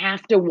going to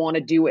have to want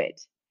to do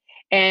it.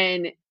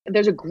 And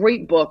there's a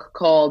great book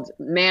called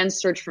Man's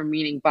Search for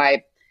Meaning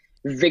by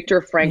Viktor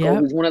Frankl,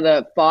 who's one of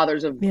the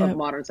fathers of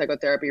modern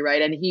psychotherapy,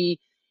 right? And he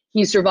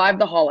survived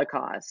the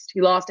Holocaust. He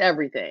lost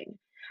everything.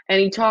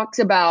 And he talks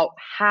about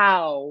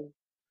how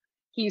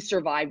he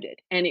survived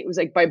it. And it was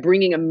like by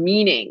bringing a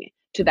meaning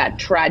to that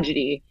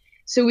tragedy.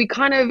 So we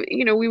kind of,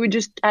 we would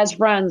just, as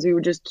friends, we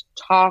would just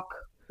talk,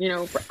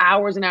 for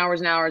hours and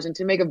hours and hours. And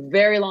to make a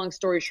very long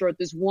story short,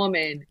 this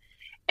woman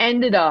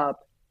ended up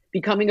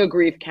becoming a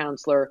grief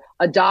counselor,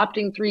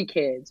 adopting 3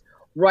 kids,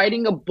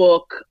 writing a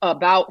book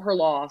about her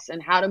loss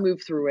and how to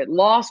move through it,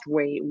 lost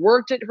weight,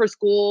 worked at her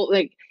school,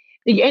 like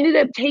They ended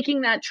up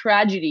taking that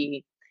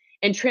tragedy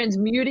and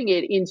transmuting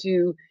it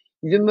into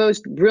the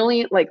most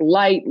brilliant, like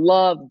light,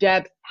 love,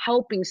 depth,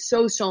 helping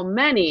so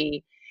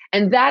many.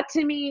 And that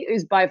to me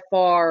is by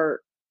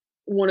far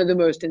one of the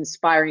most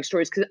inspiring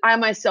stories, because I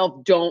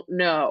myself don't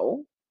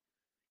know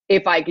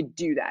if I could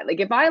do that.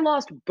 Like if I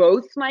lost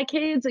both my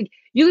kids, like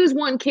you lose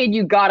one kid,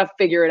 you got to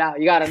figure it out.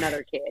 You got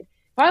another kid.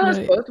 If I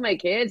lost both my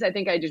kids, I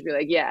think I'd just be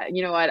like, yeah,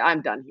 you know what?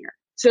 I'm done here.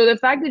 So the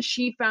fact that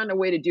she found a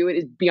way to do it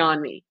is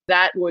beyond me.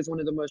 That was one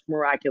of the most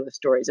miraculous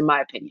stories, in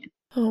my opinion.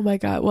 Oh my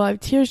God. Well, I have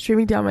tears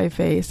streaming down my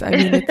face. I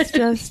mean, it's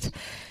just,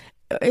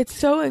 it's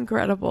so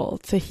incredible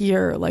to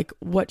hear like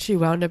what she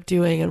wound up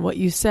doing and what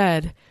you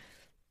said,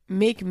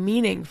 make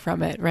meaning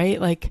from it, right?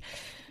 Like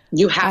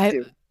you have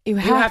to. You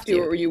have to,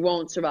 or you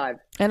won't survive.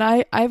 And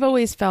I've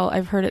always felt,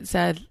 I've heard it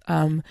said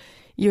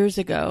years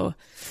ago,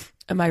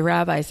 my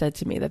rabbi said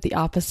to me that the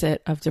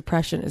opposite of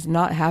depression is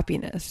not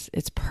happiness,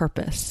 it's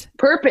purpose.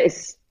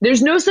 Purpose.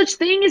 There's no such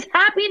thing as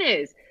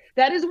happiness.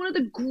 That is one of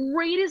the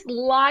greatest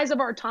lies of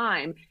our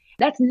time.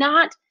 That's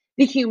not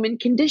the human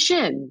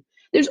condition.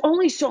 There's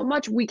only so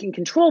much we can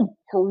control.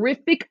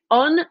 Horrific,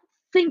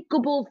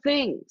 unthinkable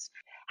things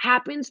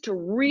happens to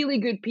really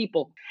good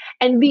people.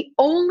 And the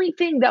only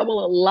thing that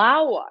will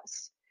allow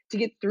us to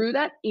get through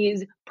that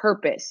is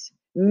purpose,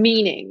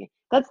 meaning.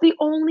 That's the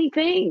only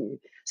thing.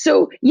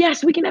 So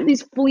yes, we can have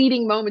these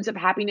fleeting moments of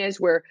happiness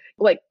where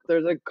like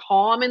there's a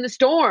calm in the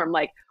storm,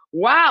 like,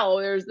 wow,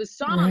 there's the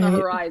sun on the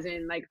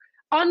horizon, like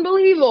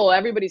unbelievable.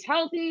 Everybody's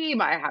healthy.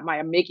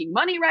 I'm making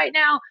money right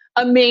now.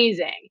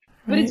 Amazing.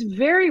 But it's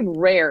very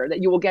rare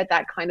that you will get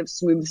that kind of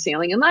smooth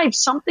sailing in life.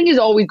 Something is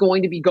always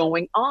going to be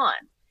going on.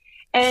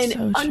 And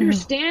so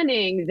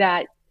understanding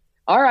that,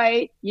 all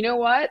right, you know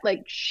what?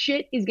 Like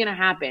shit is going to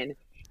happen.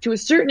 To a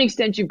certain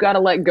extent, you've got to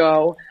let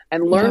go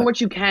and learn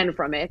what you can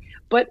from it.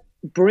 But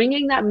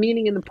bringing that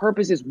meaning and the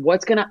purpose is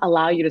what's going to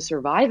allow you to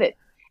survive it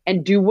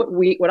and do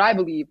what I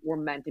believe we're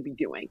meant to be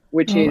doing,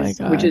 which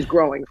is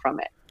growing from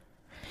it.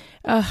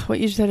 What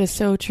you said is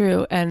so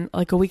true. And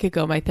like a week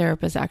ago, my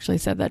therapist actually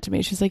said that to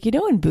me. She's like, you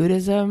know, in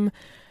Buddhism,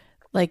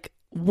 like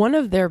one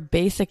of their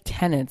basic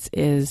tenets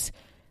is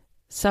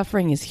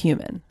suffering is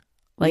human.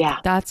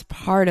 Like that's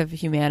part of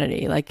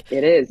humanity. Like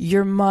it is.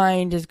 Your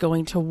mind is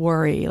going to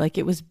worry. Like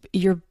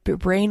your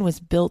brain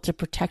was built to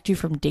protect you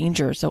from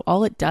danger. So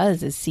all it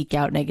does is seek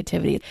out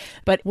negativity.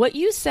 But what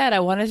you said, I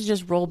wanted to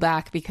just roll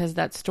back because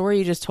that story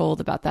you just told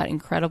about that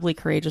incredibly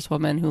courageous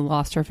woman who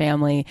lost her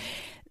family,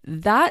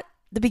 the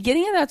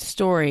beginning of that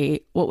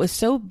story, what was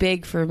so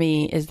big for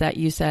me is that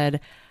you said,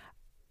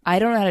 I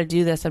don't know how to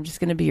do this. I'm just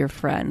going to be your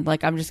friend.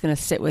 Like, I'm just going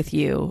to sit with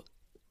you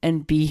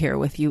and be here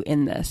with you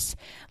in this.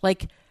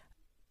 Like,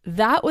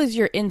 that was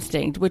your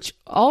instinct, which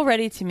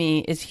already to me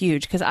is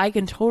huge because I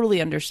can totally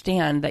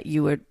understand that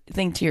you would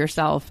think to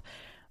yourself,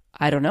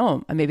 I don't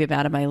know, maybe I'm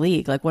out of my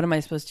league. Like, what am I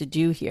supposed to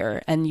do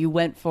here? And you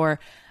went for,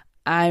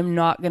 I'm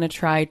not going to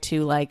try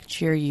to like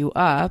cheer you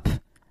up.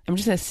 I'm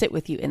just going to sit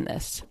with you in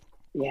this.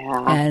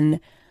 Yeah. And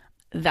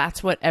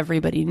that's what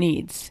everybody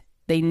needs.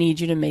 They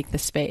need you to make the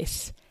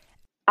space.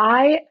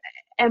 I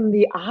am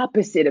the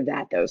opposite of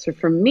that though. So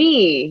for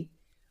me,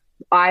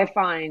 I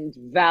find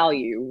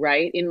value,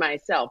 right, in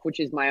myself, which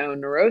is my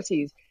own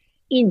neuroses,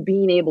 in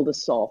being able to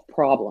solve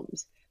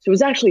problems. So it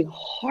was actually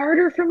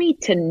harder for me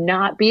to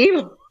not be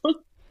able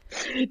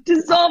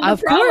to solve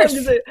the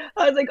problems.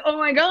 I was like, oh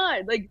my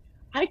God, like,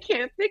 I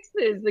can't fix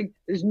this. Like,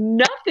 there's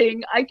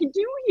nothing I can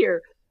do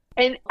here.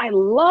 And I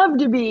love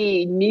to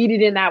be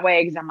needed in that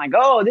way because I'm like,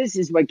 oh, this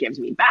is what gives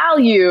me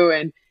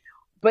value.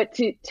 But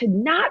to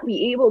not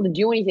be able to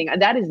do anything,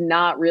 that is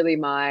not really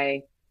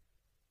my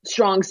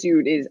strong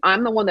suit. Is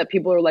I'm the one that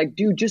people are like,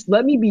 dude, just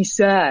let me be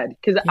sad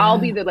because I'll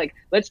be the like,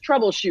 let's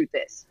troubleshoot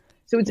this.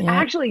 So it's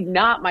actually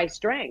not my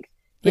strength.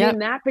 But in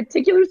that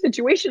particular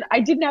situation,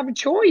 I didn't have a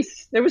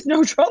choice. There was no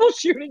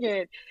troubleshooting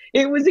it.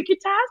 It was a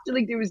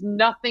catastrophe. Like, there was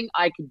nothing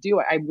I could do.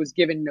 I was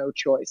given no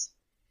choice.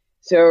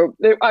 So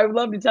I would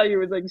love to tell you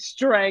it was like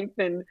strength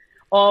and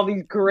all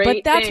these great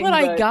things. But that's what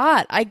I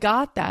got. I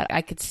got that.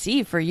 I could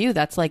see for you,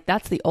 that's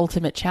the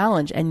ultimate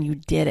challenge and you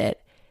did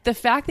it. The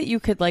fact that you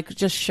could like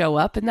just show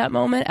up in that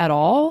moment at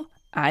all,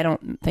 I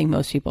don't think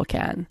most people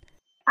can.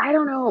 I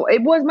don't know.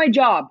 It was my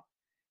job.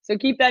 So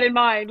keep that in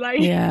mind. Like,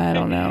 yeah, I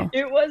don't know.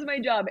 It was my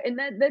job. And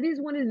that is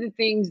one of the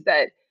things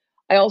that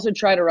I also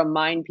try to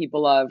remind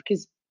people of,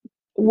 because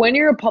when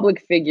you're a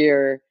public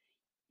figure,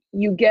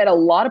 you get a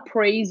lot of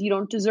praise you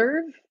don't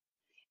deserve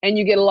and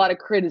you get a lot of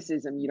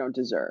criticism you don't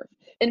deserve.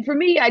 And for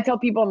me, I tell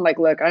people, I'm like,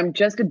 look, I'm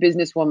just a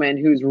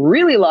businesswoman who's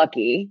really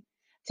lucky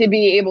to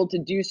be able to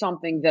do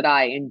something that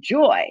I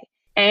enjoy.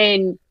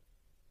 And,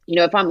 you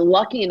know, if I'm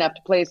lucky enough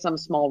to play some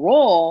small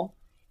role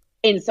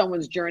in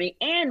someone's journey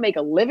and make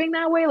a living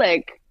that way,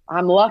 like,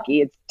 I'm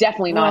lucky. It's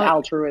definitely not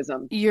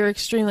altruism. You're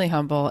extremely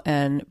humble,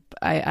 and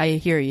I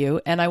hear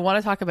you. And I want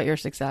to talk about your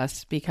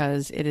success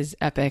because it is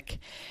epic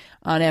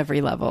on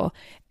every level.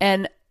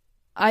 And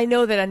I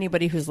know that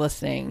anybody who's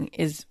listening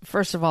is,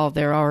 first of all,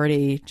 they're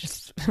already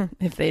just,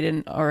 if they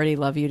didn't already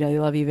love you, they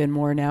love you even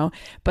more now.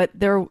 But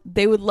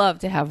they would love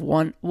to have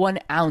one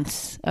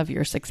ounce of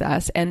your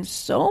success. And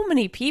so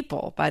many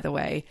people, by the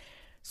way,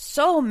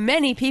 so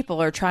many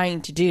people are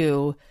trying to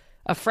do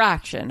a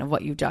fraction of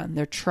what you've done.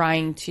 They're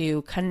trying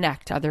to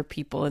connect other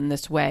people in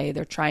this way.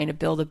 They're trying to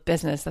build a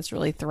business that's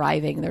really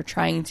thriving. They're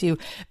trying to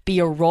be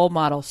a role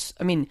model.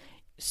 I mean,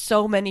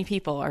 so many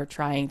people are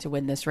trying to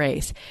win this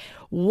race.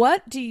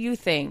 What do you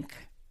think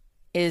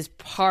is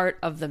part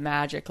of the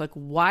magic? Like,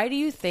 why do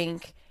you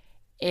think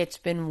it's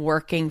been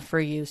working for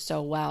you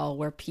so well,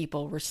 where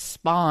people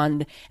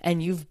respond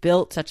and you've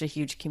built such a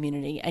huge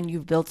community and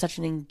you've built such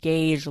an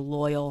engaged,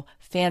 loyal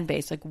fan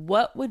base? Like,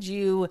 what would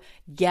you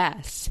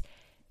guess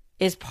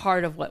is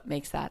part of what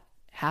makes that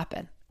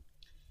happen?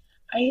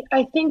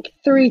 I think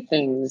three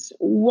things.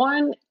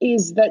 One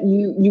is that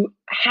you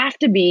have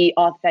to be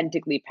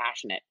authentically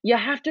passionate. You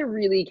have to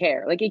really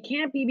care. Like, it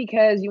can't be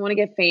because you want to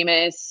get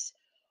famous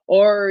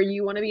or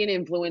you want to be an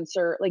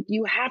influencer. Like,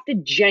 you have to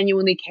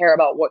genuinely care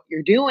about what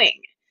you're doing,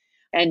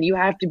 and you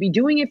have to be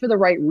doing it for the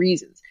right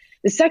reasons.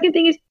 The second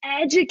thing is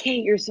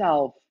educate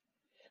yourself.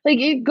 Like,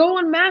 go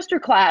on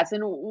masterclass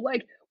and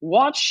like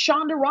watch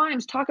Shonda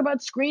Rhimes talk about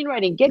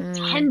screenwriting. Get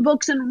 10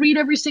 books and read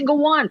every single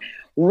one.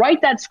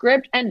 Write that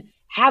script and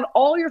have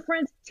all your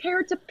friends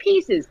tear it to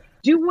pieces.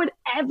 Do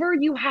whatever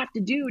you have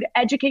to do to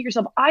educate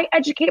yourself. I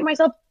educate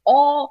myself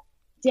all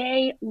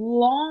day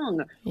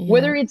long,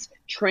 whether it's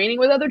training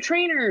with other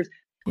trainers.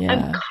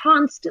 I'm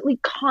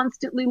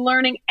constantly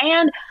learning,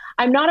 and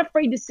I'm not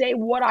afraid to say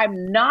what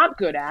I'm not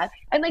good at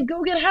and like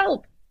go get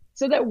help,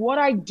 so that what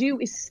I do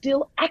is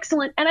still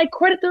excellent. And I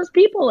credit those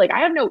people. Like, I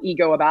have no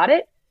ego about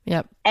it.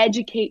 Yep.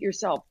 Educate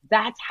yourself.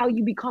 That's how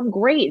you become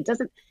great. It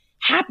doesn't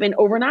happen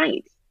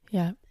overnight.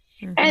 Yeah.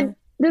 Mm-hmm. And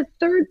the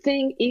third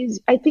thing is,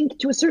 I think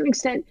to a certain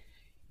extent,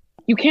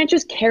 you can't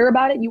just care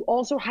about it. You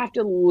also have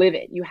to live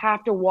it. You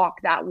have to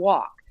walk that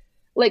walk.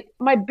 Like,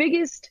 my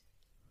biggest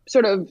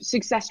sort of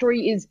success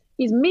story is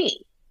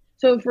me.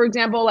 So for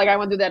example, like, I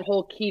went through that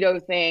whole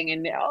keto thing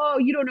and, oh,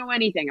 you don't know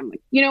anything. I'm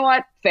like, you know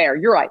what? Fair.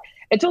 You're right.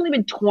 It's only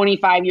been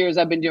 25 years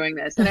I've been doing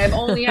this, and I've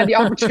only had the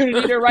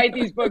opportunity to write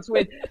these books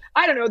with,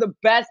 I don't know, the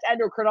best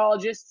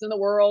endocrinologists in the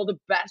world, the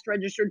best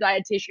registered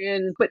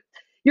dietitians. But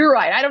you're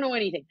right. I don't know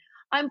anything.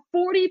 I'm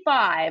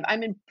 45.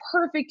 I'm in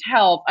perfect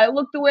health. I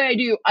look the way I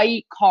do. I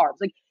eat carbs.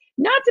 Like,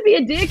 not to be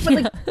a dick, but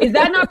like, is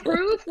that not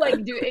proof?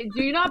 Like, do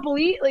you not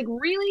believe? Like,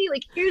 really?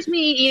 Like, here's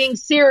me eating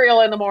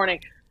cereal in the morning,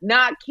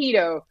 not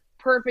keto,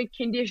 perfect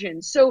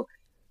conditions. So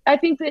I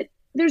think that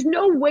there's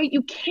no way,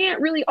 you can't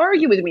really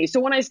argue with me. So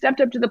when I stepped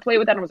up to the plate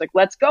with that, I was like,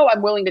 let's go.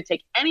 I'm willing to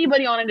take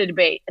anybody on in a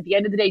debate. At the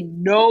end of the day,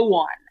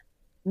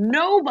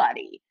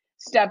 nobody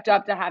stepped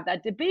up to have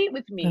that debate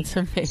with me. That's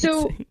amazing.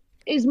 So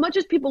as much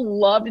as people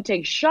love to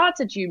take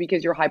shots at you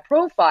because you're high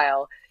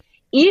profile,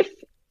 if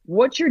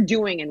what you're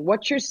doing and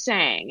what you're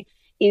saying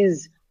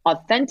is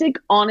authentic,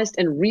 honest,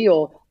 and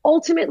real,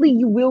 ultimately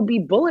you will be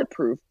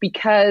bulletproof,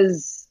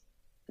 because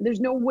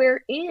there's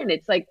nowhere in.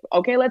 It's like,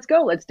 okay, let's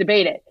go. Let's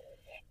debate it.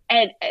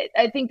 And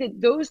I think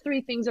that those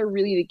three things are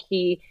really the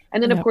key.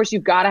 And then, of course,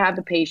 you've got to have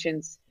the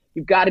patience.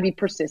 You've got to be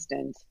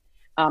persistent.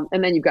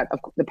 And then you've got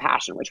the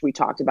passion, which we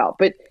talked about.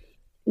 But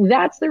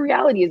that's the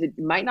reality, is it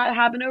might not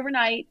happen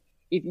overnight.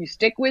 If you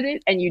stick with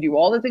it and you do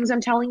all the things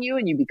I'm telling you,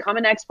 and you become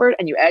an expert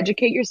and you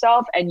educate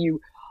yourself and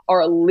you are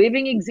a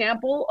living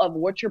example of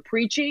what you're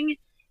preaching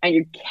and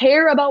you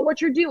care about what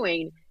you're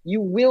doing,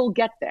 you will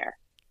get there.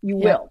 You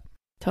will.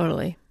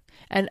 Totally.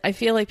 And I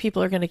feel like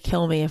people are going to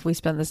kill me if we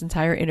spend this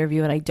entire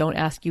interview and I don't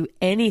ask you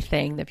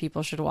anything that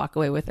people should walk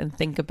away with and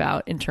think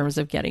about in terms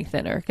of getting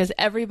thinner. Because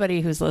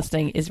everybody who's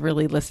listening is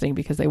really listening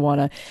because they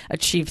want to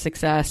achieve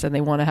success and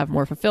they want to have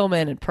more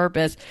fulfillment and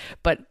purpose.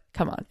 But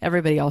come on,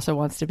 everybody also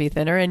wants to be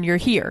thinner, and you're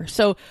here.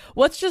 So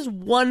what's just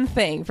one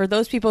thing for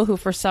those people who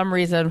for some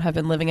reason have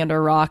been living under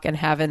a rock and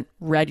haven't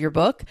read your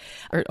book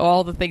or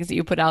all the things that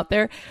you put out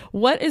there?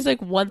 What is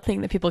like one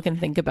thing that people can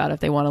think about if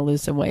they want to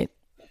lose some weight?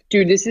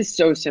 Dude, this is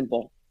so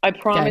simple. I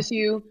promise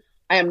you,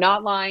 I am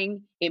not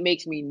lying. It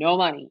makes me no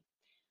money.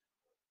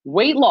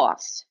 Weight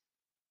loss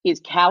is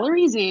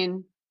calories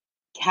in,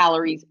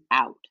 calories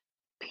out.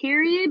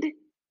 Period.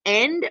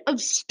 End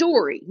of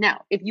story.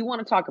 Now, if you want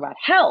to talk about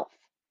health,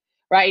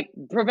 right?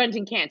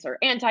 Preventing cancer,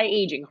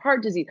 anti-aging,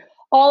 heart disease,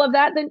 all of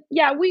that, then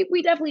yeah, we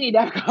definitely need to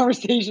have a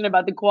conversation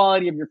about the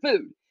quality of your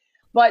food.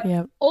 But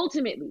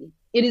ultimately,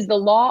 it is the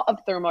law of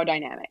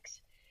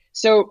thermodynamics.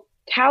 So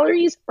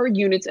calories are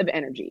units of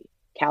energy.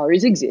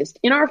 Calories exist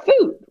in our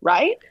food,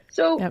 right?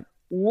 So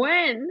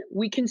when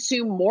we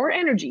consume more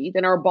energy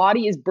than our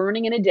body is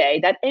burning in a day,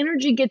 that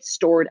energy gets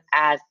stored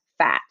as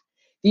fat.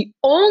 The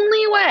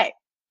only way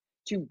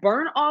to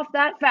burn off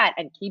that fat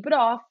and keep it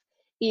off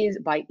is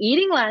by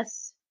eating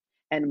less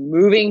and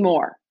moving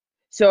more.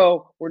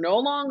 So we're no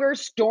longer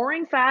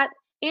storing fat,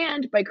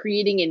 and by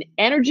creating an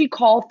energy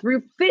call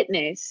through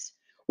fitness,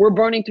 we're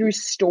burning through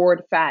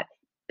stored fat,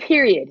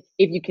 period.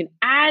 If you can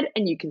add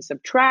and you can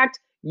subtract,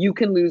 you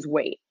can lose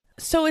weight.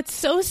 So it's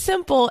so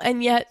simple,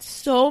 and yet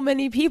so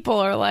many people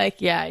are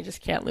like, yeah, I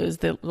just can't lose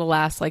the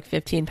last like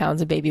 15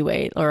 pounds of baby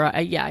weight. Or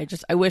I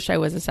wish I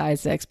was a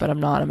size 6, but I'm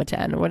not, I'm a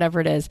 10 or whatever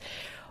it is.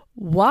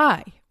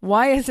 Why?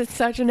 Why is it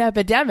such an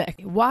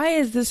epidemic? Why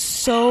is this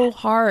so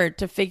hard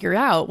to figure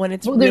out when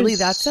it's really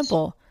that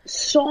simple?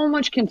 So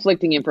much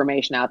conflicting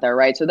information out there,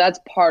 right? So that's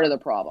part of the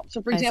problem.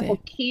 So for example,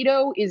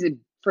 keto is a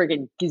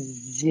friggin'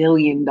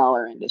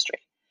 gazillion-dollar industry,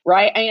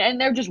 right? And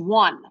they're just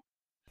one.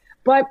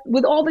 But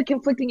with all the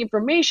conflicting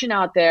information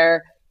out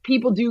there,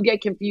 people do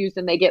get confused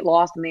and they get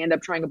lost and they end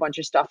up trying a bunch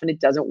of stuff and it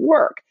doesn't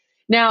work.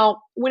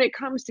 Now, when it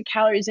comes to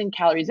calories in,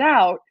 calories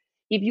out,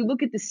 if you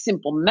look at the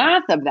simple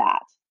math of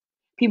that,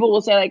 people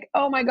will say like,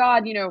 oh my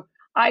God,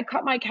 I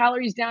cut my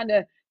calories down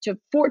to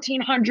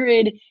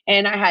 1,400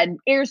 and I had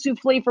air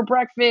souffle for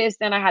breakfast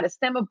and I had a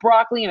stem of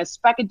broccoli and a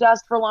speck of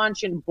dust for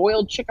lunch and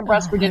boiled chicken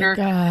breast for dinner.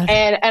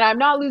 And I'm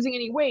not losing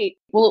any weight.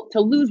 Well, to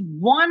lose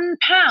 1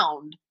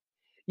 pound,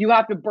 you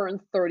have to burn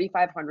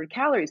 3,500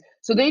 calories.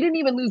 So they didn't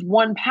even lose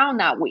 1 pound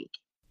that week.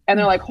 And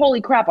they're like,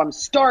 holy crap, I'm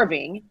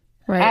starving.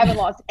 Right. I haven't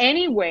lost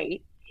any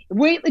weight.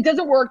 It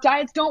doesn't work.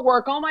 Diets don't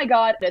work. Oh my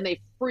God. And they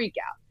freak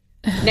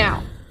out.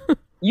 Now,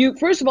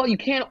 first of all, you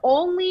can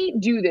only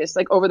do this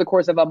like over the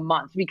course of a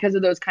month because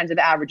of those kinds of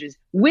averages.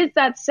 With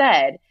that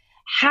said,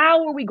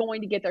 how are we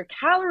going to get their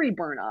calorie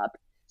burn up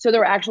so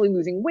they're actually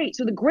losing weight?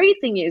 So the great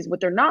thing is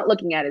what they're not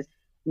looking at is,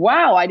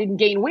 wow, I didn't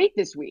gain weight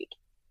this week.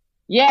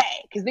 Yay,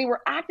 because they were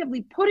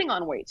actively putting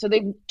on weight. So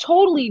they've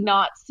totally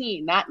not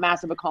seen that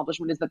massive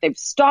accomplishment is that they've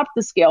stopped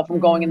the scale from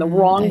going in the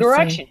wrong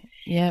direction.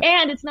 Yep.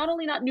 And it's not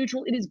only not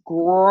neutral, it is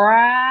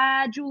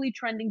gradually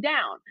trending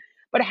down.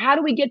 But how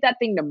do we get that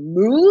thing to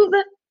move?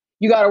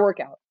 You got to work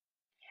out.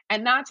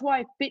 And that's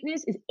why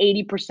fitness is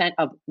 80%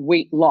 of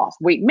weight loss.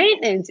 Weight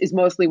maintenance is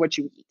mostly what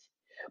you eat.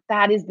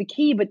 That is the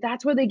key, but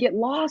that's where they get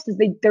lost is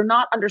they're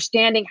not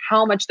understanding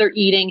how much they're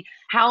eating,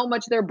 how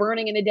much they're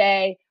burning in a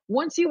day.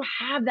 Once you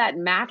have that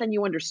math and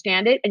you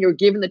understand it and you're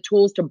given the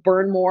tools to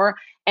burn more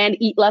and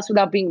eat less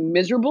without being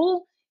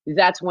miserable,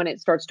 that's when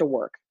it starts to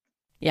work.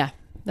 Yeah,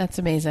 that's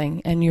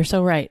amazing. And you're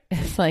so right.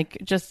 It's like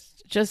just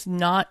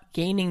not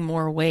gaining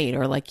more weight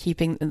or like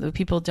keeping the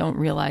people don't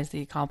realize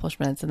the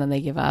accomplishments and then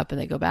they give up and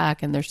they go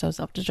back and they're so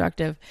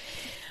self-destructive.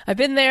 I've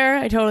been there.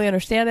 I totally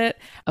understand it.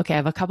 Okay. I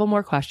have a couple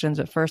more questions,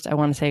 but first I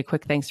want to say a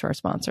quick thanks to our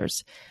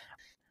sponsors.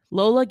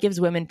 Lola gives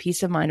women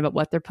peace of mind about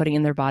what they're putting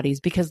in their bodies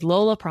because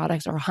Lola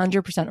products are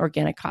 100%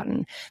 organic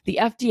cotton. The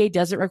FDA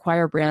doesn't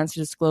require brands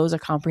to disclose a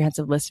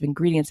comprehensive list of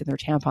ingredients in their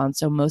tampons,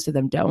 so most of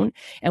them don't,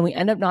 and we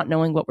end up not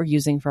knowing what we're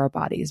using for our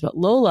bodies. But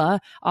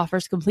Lola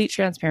offers complete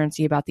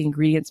transparency about the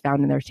ingredients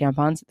found in their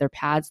tampons, their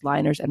pads,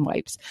 liners, and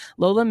wipes.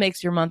 Lola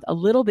makes your month a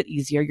little bit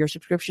easier. Your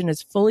subscription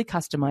is fully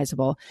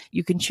customizable.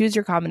 You can choose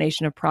your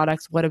combination of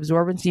products, what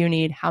absorbance you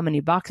need, how many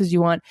boxes you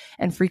want,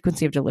 and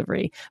frequency of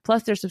delivery.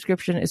 Plus, their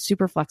subscription is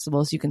super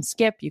flexible, so you can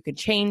skip, you can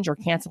change or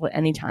cancel at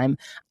any time.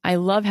 I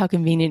love how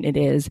convenient it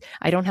is.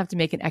 I don't have to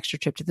make an extra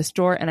trip to the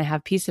store, and I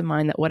have peace of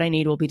mind that what I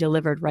need will be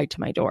delivered right to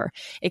my door.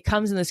 It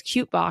comes in this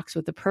cute box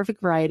with the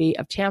perfect variety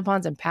of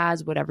tampons and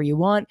pads, whatever you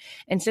want.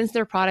 And since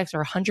their products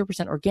are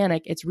 100%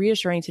 organic, it's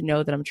reassuring to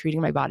know that I'm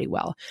treating my body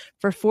well.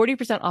 For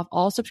 40% off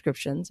all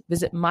subscriptions,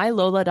 visit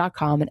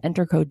mylola.com and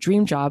enter code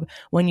DREAMJOB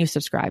when you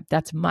subscribe.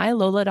 That's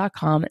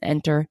mylola.com and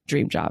enter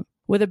DREAMJOB.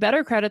 With a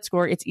better credit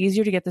score, it's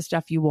easier to get the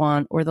stuff you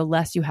want or the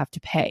less you have to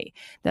pay.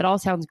 That all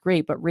sounds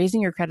great, but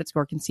raising your credit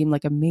score can seem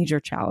like a major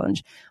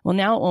challenge. Well,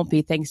 now it won't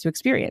be thanks to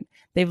Experian.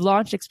 They've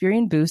launched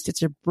Experian Boost.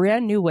 It's a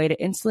brand new way to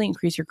instantly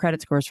increase your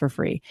credit scores for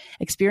free.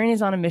 Experian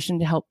is on a mission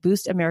to help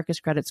boost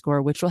America's credit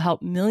score, which will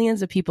help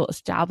millions of people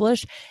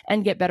establish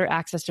and get better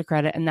access to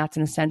credit, and that's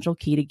an essential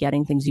key to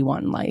getting things you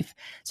want in life.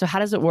 So how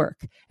does it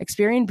work?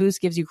 Experian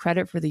Boost gives you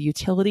credit for the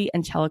utility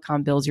and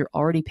telecom bills you're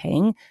already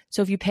paying.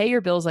 So if you pay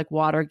your bills like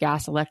water,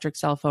 gas, electric,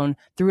 cell phone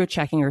through a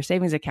checking or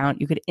savings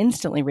account, you could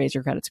instantly raise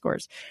your credit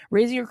scores.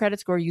 Raising your credit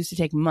score used to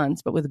take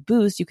months, but with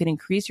Boost, you can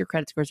increase your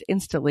credit scores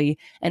instantly,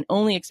 and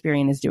only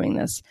Experian is doing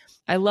this.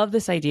 I love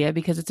this idea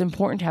because it's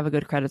important to have a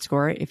good credit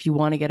score if you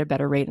want to get a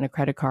better rate in a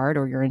credit card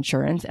or your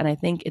insurance. And I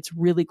think it's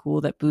really cool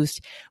that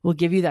Boost will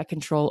give you that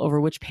control over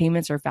which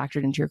payments are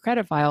factored into your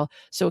credit file,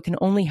 so it can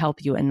only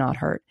help you and not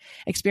hurt.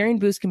 Experian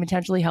Boost can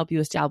potentially help you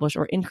establish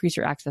or increase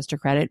your access to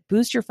credit.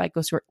 Boost your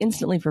FICO score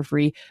instantly for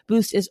free.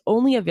 Boost is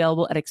only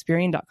available at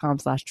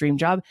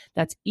Experian.com/dreamjob.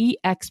 That's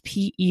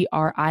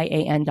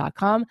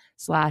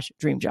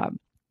EXPERIAN.com/dreamjob.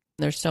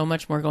 There's so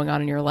much more going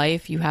on in your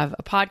life. You have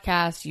a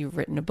podcast, you've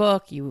written a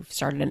book, you've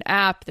started an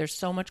app. There's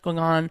so much going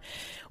on.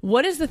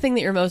 What is the thing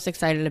that you're most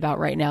excited about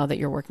right now that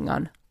you're working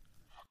on?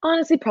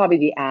 Honestly, probably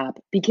the app,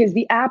 because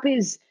the app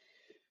is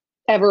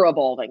ever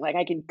evolving. Like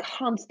I can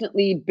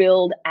constantly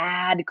build,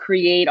 add,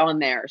 create on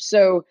there.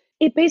 So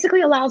it basically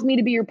allows me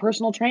to be your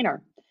personal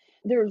trainer.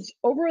 There's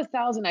over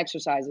 1,000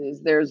 exercises.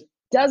 There's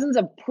dozens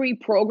of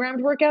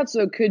pre-programmed workouts.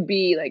 So it could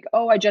be like,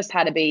 oh, I just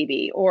had a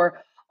baby,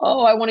 or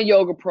oh, I want a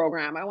yoga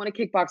program. I want a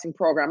kickboxing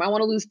program. I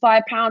want to lose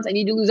 5 pounds. I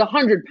need to lose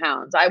 100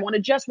 pounds. I want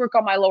to just work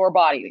on my lower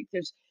body. Like,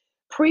 there's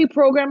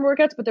pre-programmed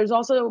workouts, but there's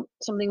also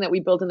something that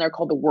we built in there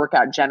called the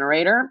workout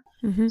generator.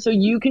 Mm-hmm. So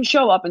you can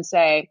show up and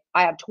say,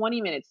 I have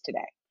 20 minutes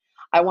today.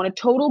 I want a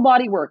total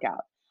body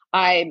workout.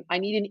 I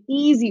need an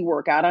easy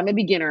workout. I'm a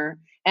beginner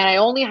and I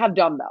only have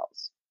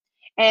dumbbells.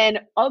 And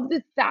of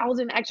the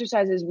 1,000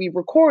 exercises we've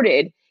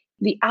recorded,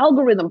 the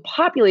algorithm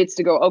populates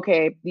to go,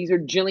 okay, these are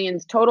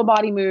Jillian's total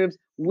body moves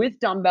with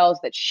dumbbells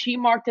that she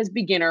marked as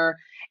beginner,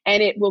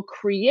 and it will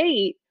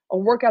create a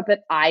workout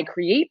that I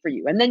create for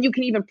you. And then you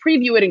can even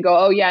preview it and go,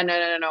 oh yeah, no,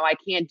 I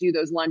can't do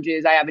those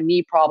lunges. I have a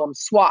knee problem,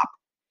 swap.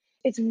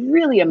 It's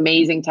really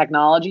amazing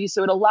technology.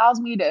 So it allows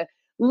me to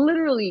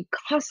literally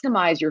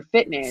customize your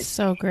fitness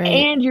So great.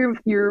 and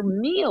your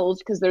meals,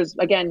 because there's,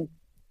 again,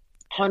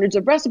 hundreds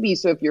of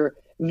recipes. So if you're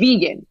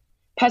vegan,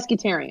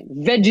 pescatarian,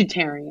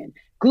 vegetarian,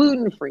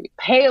 gluten-free,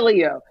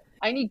 paleo,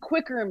 I need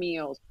quicker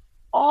meals,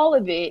 all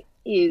of it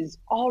is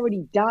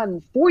already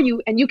done for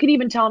you. And you can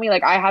even tell me,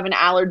 like, I have an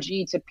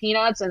allergy to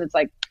peanuts, and it's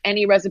like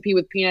any recipe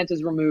with peanuts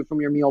is removed from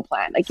your meal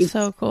plan. Like, it's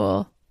so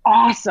cool.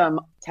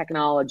 Awesome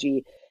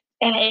technology.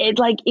 And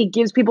it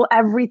gives people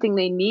everything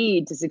they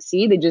need to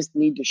succeed. They just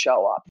need to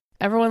show up.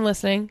 Everyone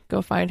listening,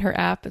 go find her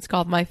app. It's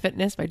called My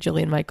Fitness by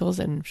Jillian Michaels,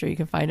 and I'm sure you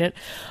can find it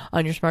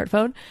on your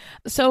smartphone.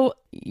 So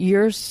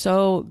you're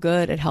so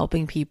good at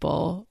helping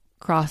people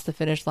cross the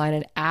finish line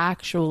and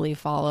actually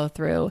follow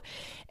through.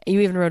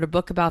 You even wrote a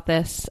book about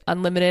this,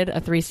 Unlimited,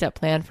 a 3-step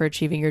plan for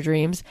achieving your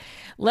dreams.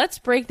 Let's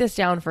break this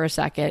down for a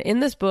second.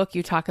 In this book,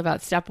 you talk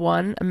about step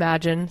 1,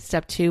 imagine,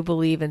 step 2,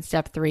 believe, and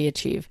step 3,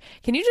 achieve.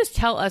 Can you just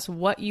tell us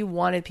what you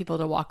wanted people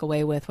to walk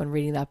away with when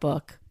reading that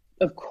book?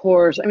 Of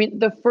course. I mean,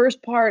 the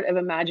first part of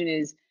imagine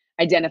is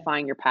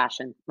identifying your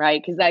passion,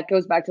 right? Because that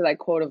goes back to that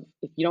quote of,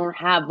 if you don't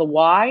have the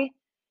why,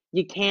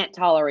 you can't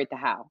tolerate the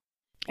how.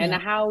 And the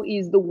how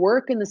is the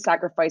work and the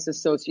sacrifice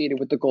associated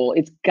with the goal.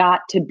 It's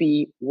got to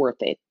be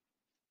worth it.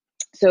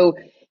 So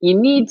you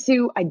need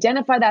to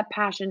identify that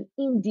passion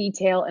in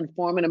detail and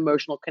form an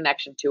emotional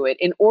connection to it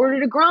in order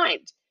to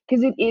grind,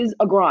 because it is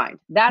a grind.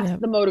 That's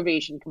the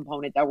motivation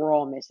component that we're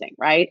all missing,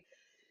 right?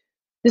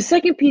 The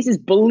second piece is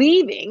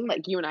believing,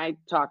 like you and I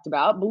talked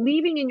about,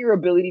 believing in your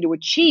ability to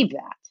achieve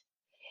that.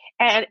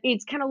 And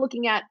it's kind of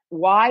looking at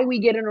why we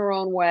get in our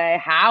own way,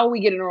 how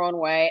we get in our own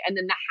way, and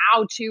then the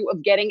how to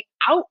of getting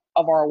out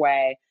of our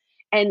way.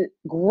 And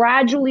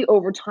gradually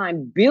over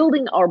time,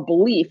 building our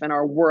belief and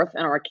our worth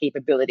and our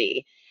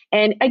capability.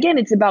 And again,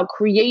 it's about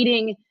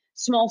creating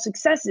small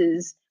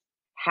successes.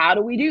 How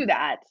do we do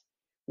that?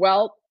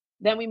 Well,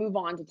 then we move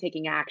on to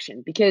taking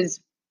action, because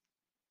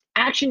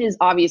action is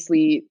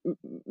obviously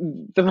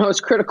the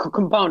most critical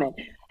component.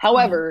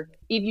 However,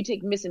 if you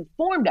take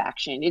misinformed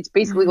action, it's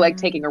basically like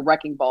taking a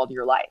wrecking ball to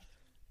your life.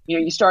 You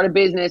know, you start a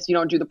business, you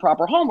don't do the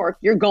proper homework,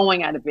 you're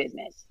going out of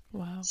business.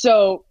 Wow.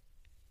 So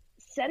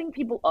setting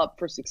people up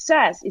for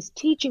success is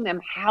teaching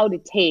them how to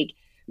take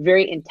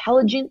very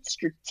intelligent,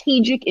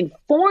 strategic,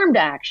 informed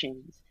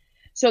actions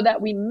so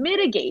that we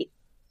mitigate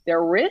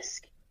their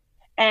risk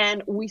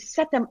and we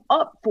set them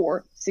up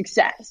for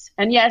success.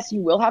 And yes,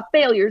 you will have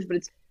failures, but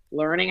it's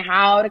learning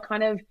how to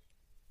kind of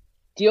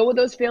deal with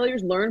those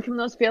failures, learn from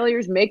those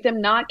failures, make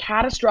them not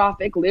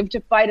catastrophic, live to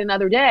fight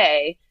another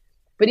day.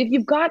 But if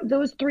you've got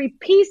those 3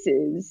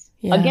 pieces,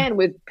 again,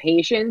 with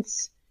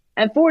patience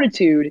and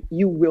fortitude,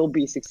 you will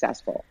be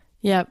successful.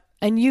 Yep.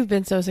 And you've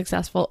been so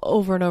successful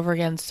over and over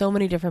again, so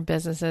many different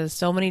businesses,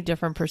 so many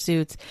different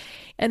pursuits.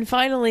 And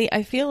finally,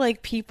 I feel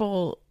like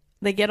people,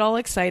 they get all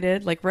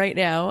excited. Like right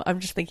now, I'm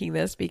just thinking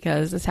this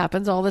because this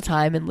happens all the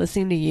time. And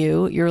listening to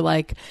you, you're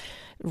like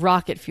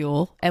rocket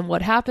fuel. And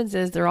what happens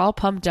is they're all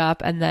pumped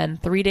up, and then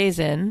 3 days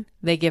in,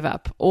 they give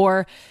up,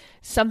 or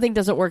something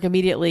doesn't work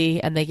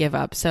immediately and they give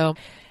up. So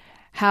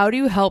how do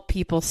you help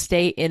people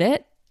stay in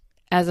it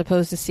as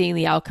opposed to seeing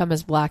the outcome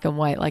as black and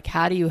white? Like,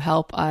 how do you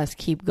help us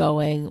keep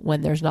going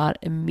when there's not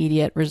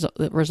immediate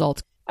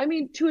results? I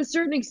mean, to a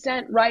certain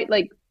extent, right?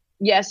 Like,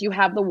 yes, you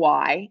have the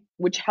why,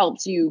 which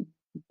helps you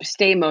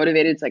stay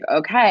motivated. It's like,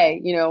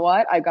 okay, you know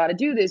what? I got to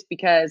do this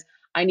because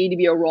I need to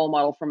be a role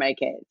model for my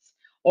kids.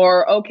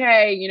 Or,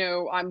 okay, you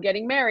know, I'm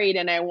getting married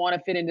and I want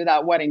to fit into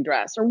that wedding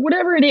dress, or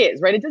whatever it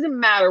is, right? It doesn't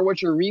matter what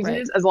your reason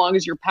is, as long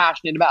as you're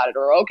passionate about it.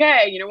 Or,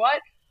 okay, you know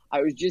what?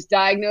 I was just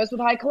diagnosed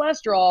with high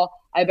cholesterol.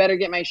 I better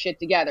get my shit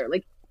together.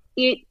 Like,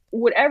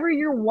 whatever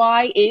your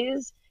why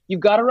is,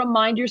 you've got to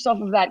remind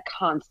yourself of that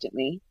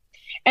constantly.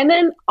 And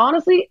then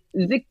honestly,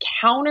 the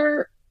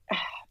counter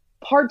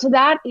part to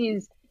that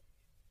is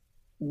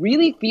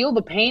really feel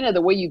the pain of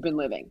the way you've been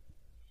living.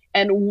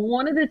 And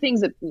one of the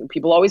things that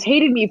people always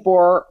hated me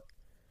for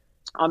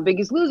on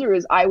Biggest Loser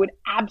is I would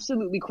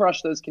absolutely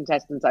crush those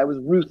contestants. I was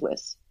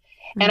ruthless.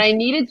 And I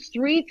needed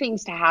 3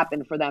 things to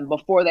happen for them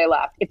before they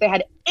left, if they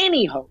had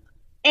any hope,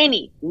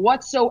 any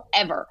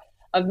whatsoever,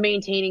 of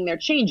maintaining their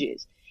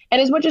changes.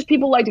 And as much as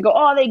people like to go,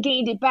 oh, they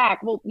gained it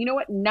back. Well, you know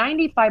what?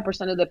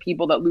 95% of the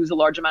people that lose a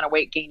large amount of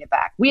weight gain it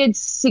back. We had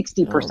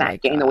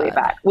 60% gain the weight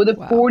back with a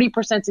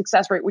 40%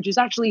 success rate, which is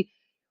actually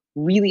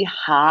really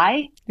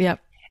high. Yep.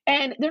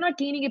 And they're not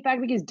gaining it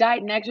back because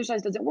diet and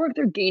exercise doesn't work.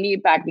 They're gaining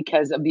it back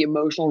because of the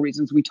emotional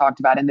reasons we talked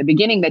about in the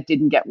beginning that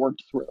didn't get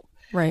worked through.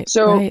 Right.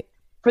 So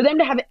for them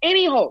to have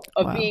any hope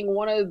of being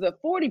one of the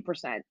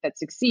 40% that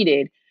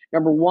succeeded,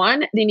 number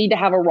one, they need to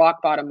have a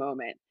rock bottom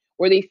moment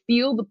where they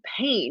feel the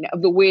pain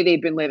of the way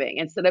they've been living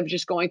instead of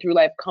just going through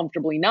life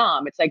comfortably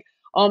numb. It's like,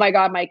 oh my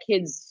God, my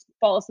kids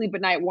fall asleep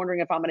at night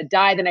wondering if I'm going to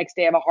die the next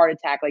day, have a heart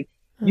attack. Like,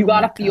 you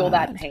got to feel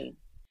that pain.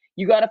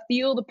 You got to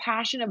feel the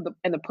passion of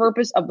and the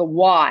purpose of the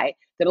why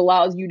that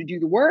allows you to do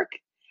the work.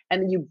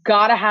 And then you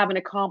got to have an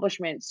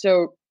accomplishment.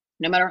 So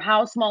no matter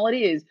how small it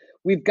is,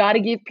 we've got to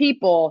give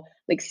people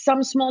like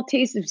some small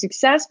taste of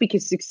success,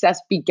 because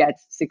success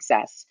begets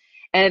success.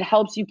 And it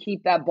helps you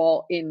keep that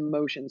ball in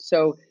motion.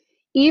 So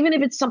even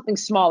if it's something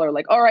smaller,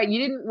 like, all right, you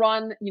didn't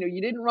run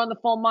the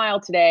full mile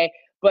today,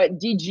 but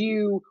did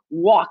you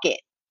walk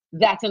it?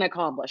 That's an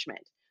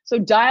accomplishment. So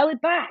dial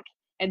it back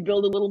and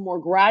build a little more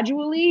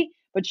gradually,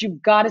 but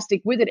you've got to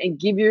stick with it and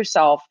give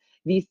yourself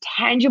these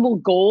tangible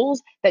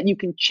goals that you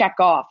can check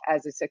off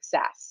as a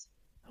success.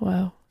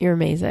 Wow, you're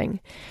amazing.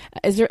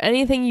 Is there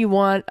anything you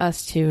want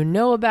us to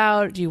know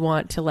about? Do you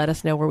want to let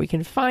us know where we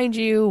can find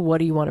you? What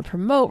do you want to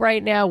promote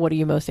right now? What are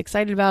you most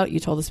excited about? You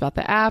told us about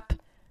the app.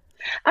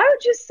 I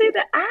would just say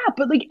the app,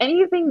 but like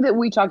anything that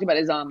we talked about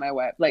is on my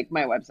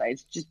website.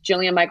 It's just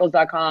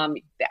JillianMichaels.com.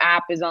 The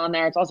app is on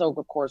there. It's also,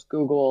 of course,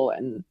 Google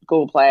and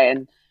Google Play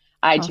and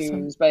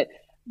iTunes. Awesome. But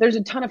there's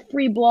a ton of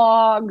free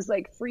blogs,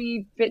 like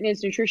free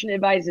fitness, nutrition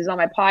advice is on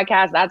my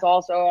podcast. That's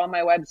also on my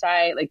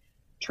website. Like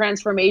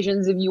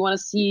transformations, if you want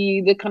to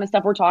see the kind of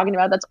stuff we're talking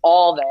about, that's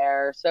all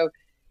there. So,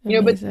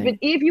 but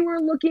if you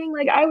were looking,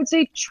 like, I would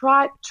say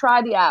try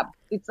the app.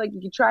 It's like, you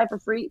can try it for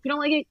free. If you don't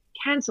like it,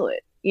 cancel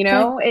it.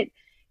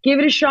 Give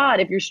it a shot.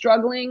 If you're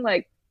struggling,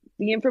 like,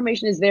 the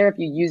information is there. If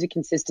you use it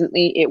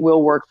consistently, it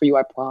will work for you.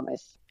 I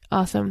promise.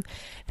 Awesome.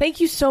 Thank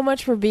you so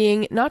much for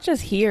being not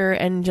just here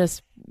and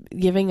just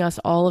giving us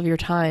all of your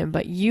time,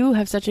 but you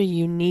have such a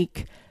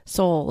unique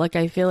soul. Like,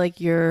 I feel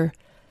like you're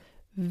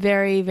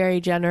very,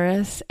 very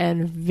generous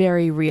and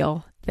very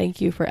real.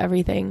 Thank you for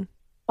everything.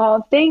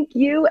 Oh, thank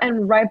you.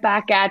 And right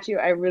back at you.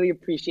 I really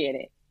appreciate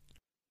it.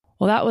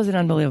 Well, that was an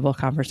unbelievable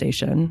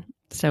conversation.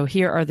 So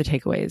here are the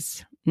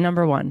takeaways.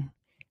 Number one,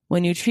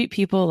 when you treat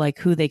people like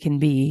who they can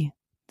be,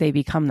 they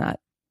become that.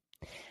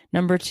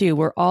 Number two,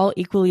 we're all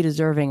equally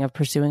deserving of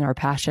pursuing our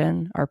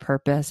passion, our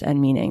purpose, and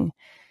meaning.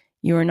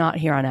 You are not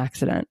here on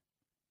accident.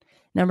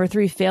 Number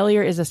three,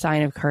 failure is a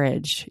sign of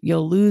courage.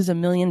 You'll lose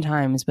 1,000,000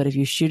 times, but if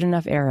you shoot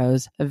enough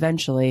arrows,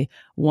 eventually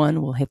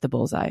one will hit the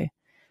bullseye.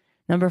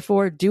 Number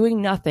four,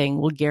 doing nothing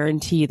will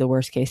guarantee the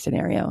worst case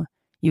scenario.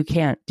 You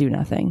can't do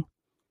nothing.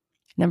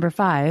 Number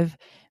five,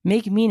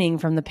 make meaning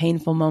from the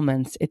painful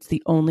moments. It's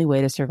the only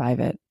way to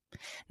survive it.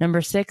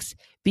 Number six,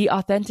 be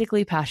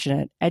authentically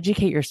passionate,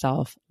 educate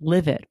yourself,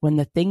 live it. When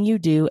the thing you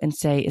do and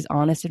say is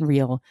honest and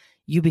real,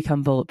 you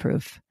become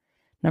bulletproof.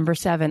 Number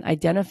seven,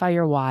 identify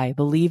your why,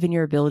 believe in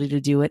your ability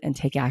to do it and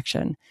take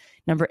action.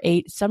 Number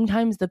eight,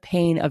 sometimes the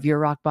pain of your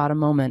rock bottom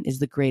moment is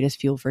the greatest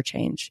fuel for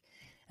change.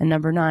 And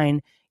number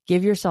nine,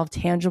 give yourself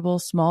tangible,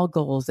 small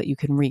goals that you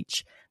can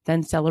reach.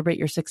 Then celebrate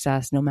your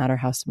success no matter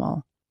how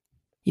small.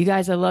 You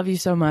guys, I love you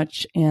so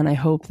much, and I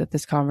hope that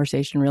this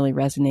conversation really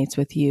resonates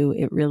with you.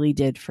 It really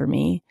did for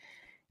me.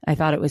 I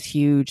thought it was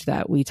huge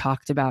that we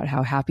talked about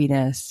how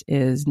happiness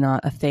is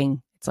not a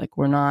thing. It's like,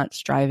 we're not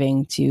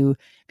striving to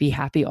be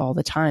happy all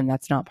the time.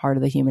 That's not part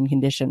of the human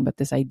condition, but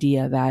this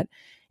idea that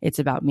it's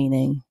about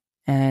meaning,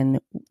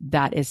 and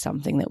that is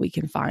something that we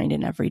can find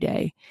in every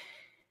day.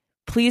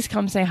 Please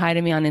come say hi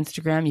to me on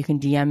Instagram. You can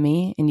DM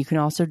me, and you can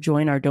also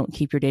join our Don't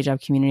Keep Your Day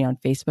Job community on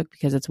Facebook,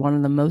 because it's one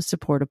of the most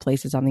supportive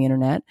places on the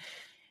internet.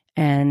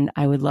 And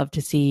I would love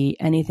to see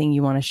anything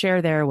you want to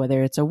share there,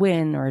 whether it's a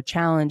win or a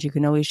challenge. You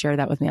can always share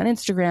that with me on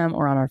Instagram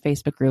or on our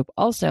Facebook group.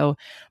 Also,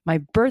 my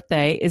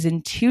birthday is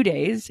in 2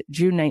 days,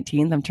 June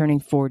 19th. I'm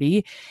turning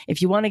 40.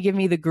 If you want to give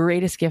me the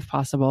greatest gift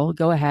possible,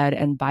 go ahead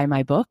and buy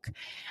my book.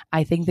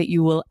 I think that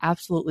you will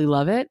absolutely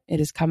love it. It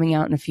is coming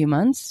out in a few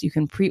months. You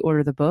can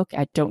pre-order the book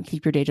at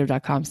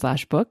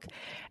don'tkeepyourdayjob.com/book.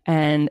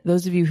 And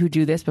those of you who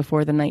do this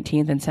before the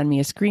 19th and send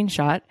me a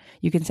screenshot,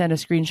 you can send a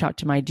screenshot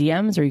to my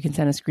DMs, or you can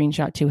send a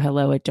screenshot to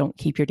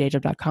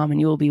hello@don'tkeepyourdayjob.com, and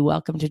you will be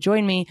welcome to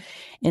join me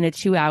in a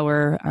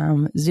 2-hour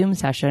Zoom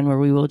session where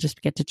we will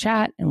just get to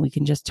chat and we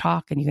can just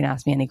talk, and you can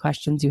ask me any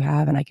questions you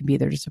have, and I can be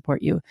there to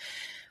support you.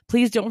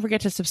 Please don't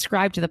forget to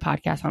subscribe to the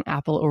podcast on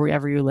Apple or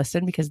wherever you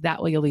listen, because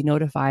that way you'll be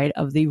notified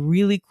of the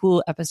really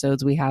cool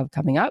episodes we have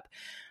coming up.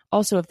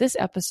 Also, if this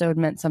episode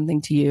meant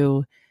something to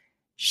you,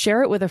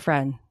 share it with a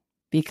friend,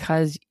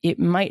 because it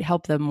might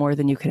help them more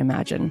than you can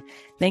imagine.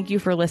 Thank you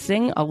for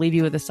listening. I'll leave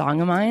you with a song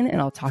of mine, and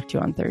I'll talk to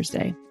you on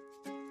Thursday.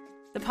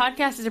 The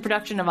podcast is a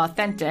production of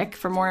Authentic.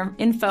 For more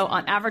info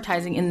on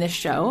advertising in this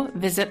show,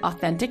 visit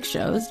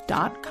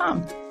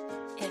AuthenticShows.com.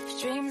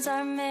 If dreams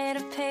are made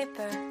of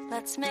paper,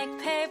 let's make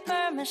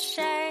paper mache.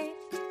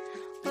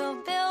 We'll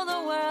build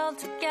a world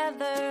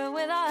together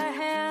with our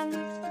hands.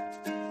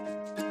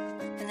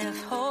 And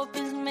if hope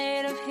is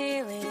made of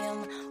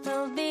helium,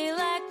 we'll be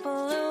like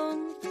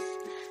balloons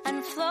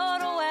and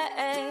float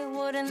away.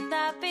 Wouldn't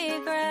that be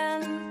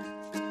grand?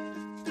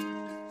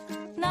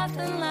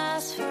 nothing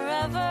lasts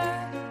forever,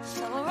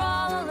 so we're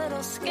all a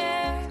little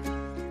scared.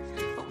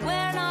 But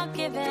we're not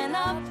giving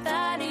up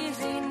that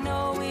easy, no,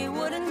 we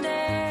wouldn't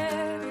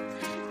dare.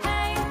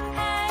 Hey,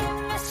 hey,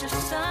 Mr.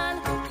 Sun,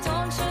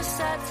 don't you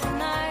set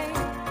tonight,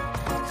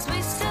 'cause we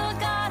still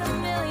got a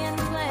million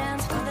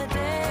plans for the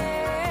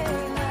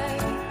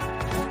daylight.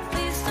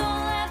 Please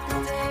don't let the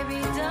day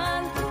be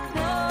done,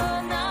 no,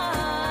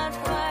 not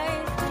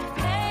quite.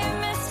 Hey,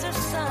 Mr.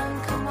 Sun,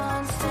 come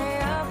on, stay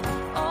up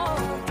all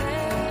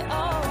day,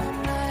 all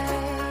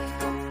night.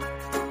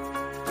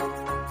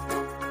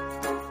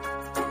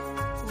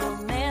 We'll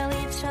mail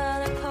each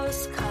other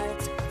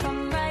postcards from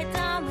right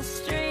down the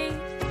street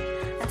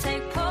and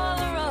take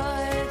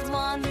Polaroids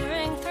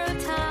wandering through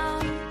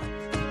town.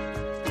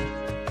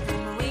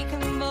 And we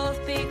can both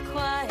be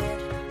quiet,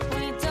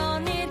 we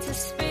don't need to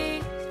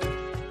speak,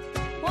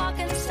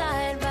 walking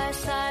side by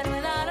side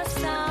without a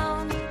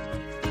sound.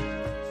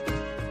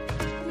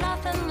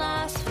 Nothing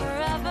lasts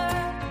forever,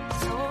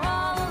 so we're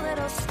all a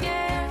little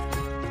scared.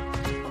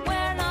 But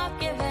we're not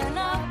giving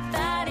up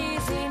that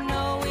easy,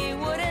 no, we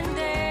wouldn't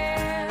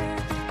dare.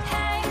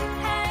 Hey,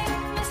 hey,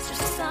 Mr.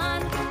 Sun,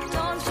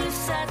 don't you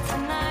set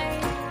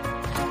tonight,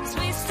 'cause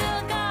we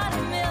still got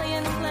a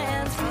million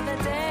plans for the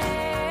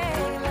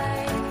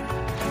daylight.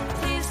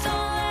 Please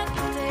don't let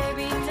the day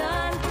be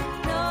done,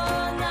 no,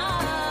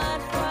 not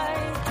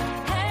quite.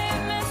 Hey,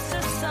 Mr.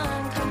 Sun,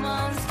 come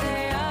on,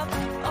 stay up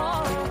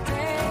all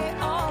day,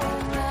 all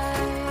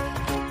night.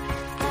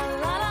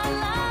 La la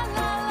la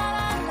la la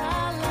la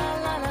la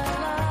la la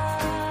la.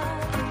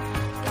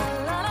 La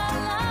la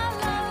la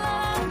la la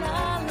la la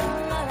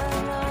la la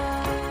la.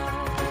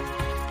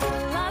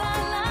 La la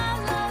la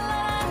la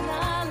la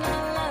la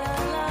la la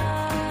la.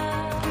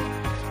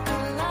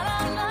 La la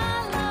la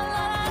la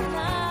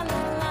la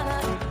la la.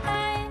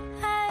 Hey,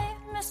 hey,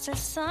 Mr.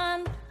 Sun,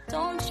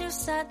 don't you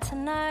set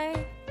tonight,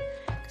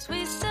 'cause we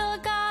still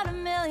got a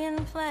million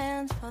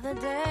plans for the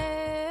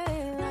day.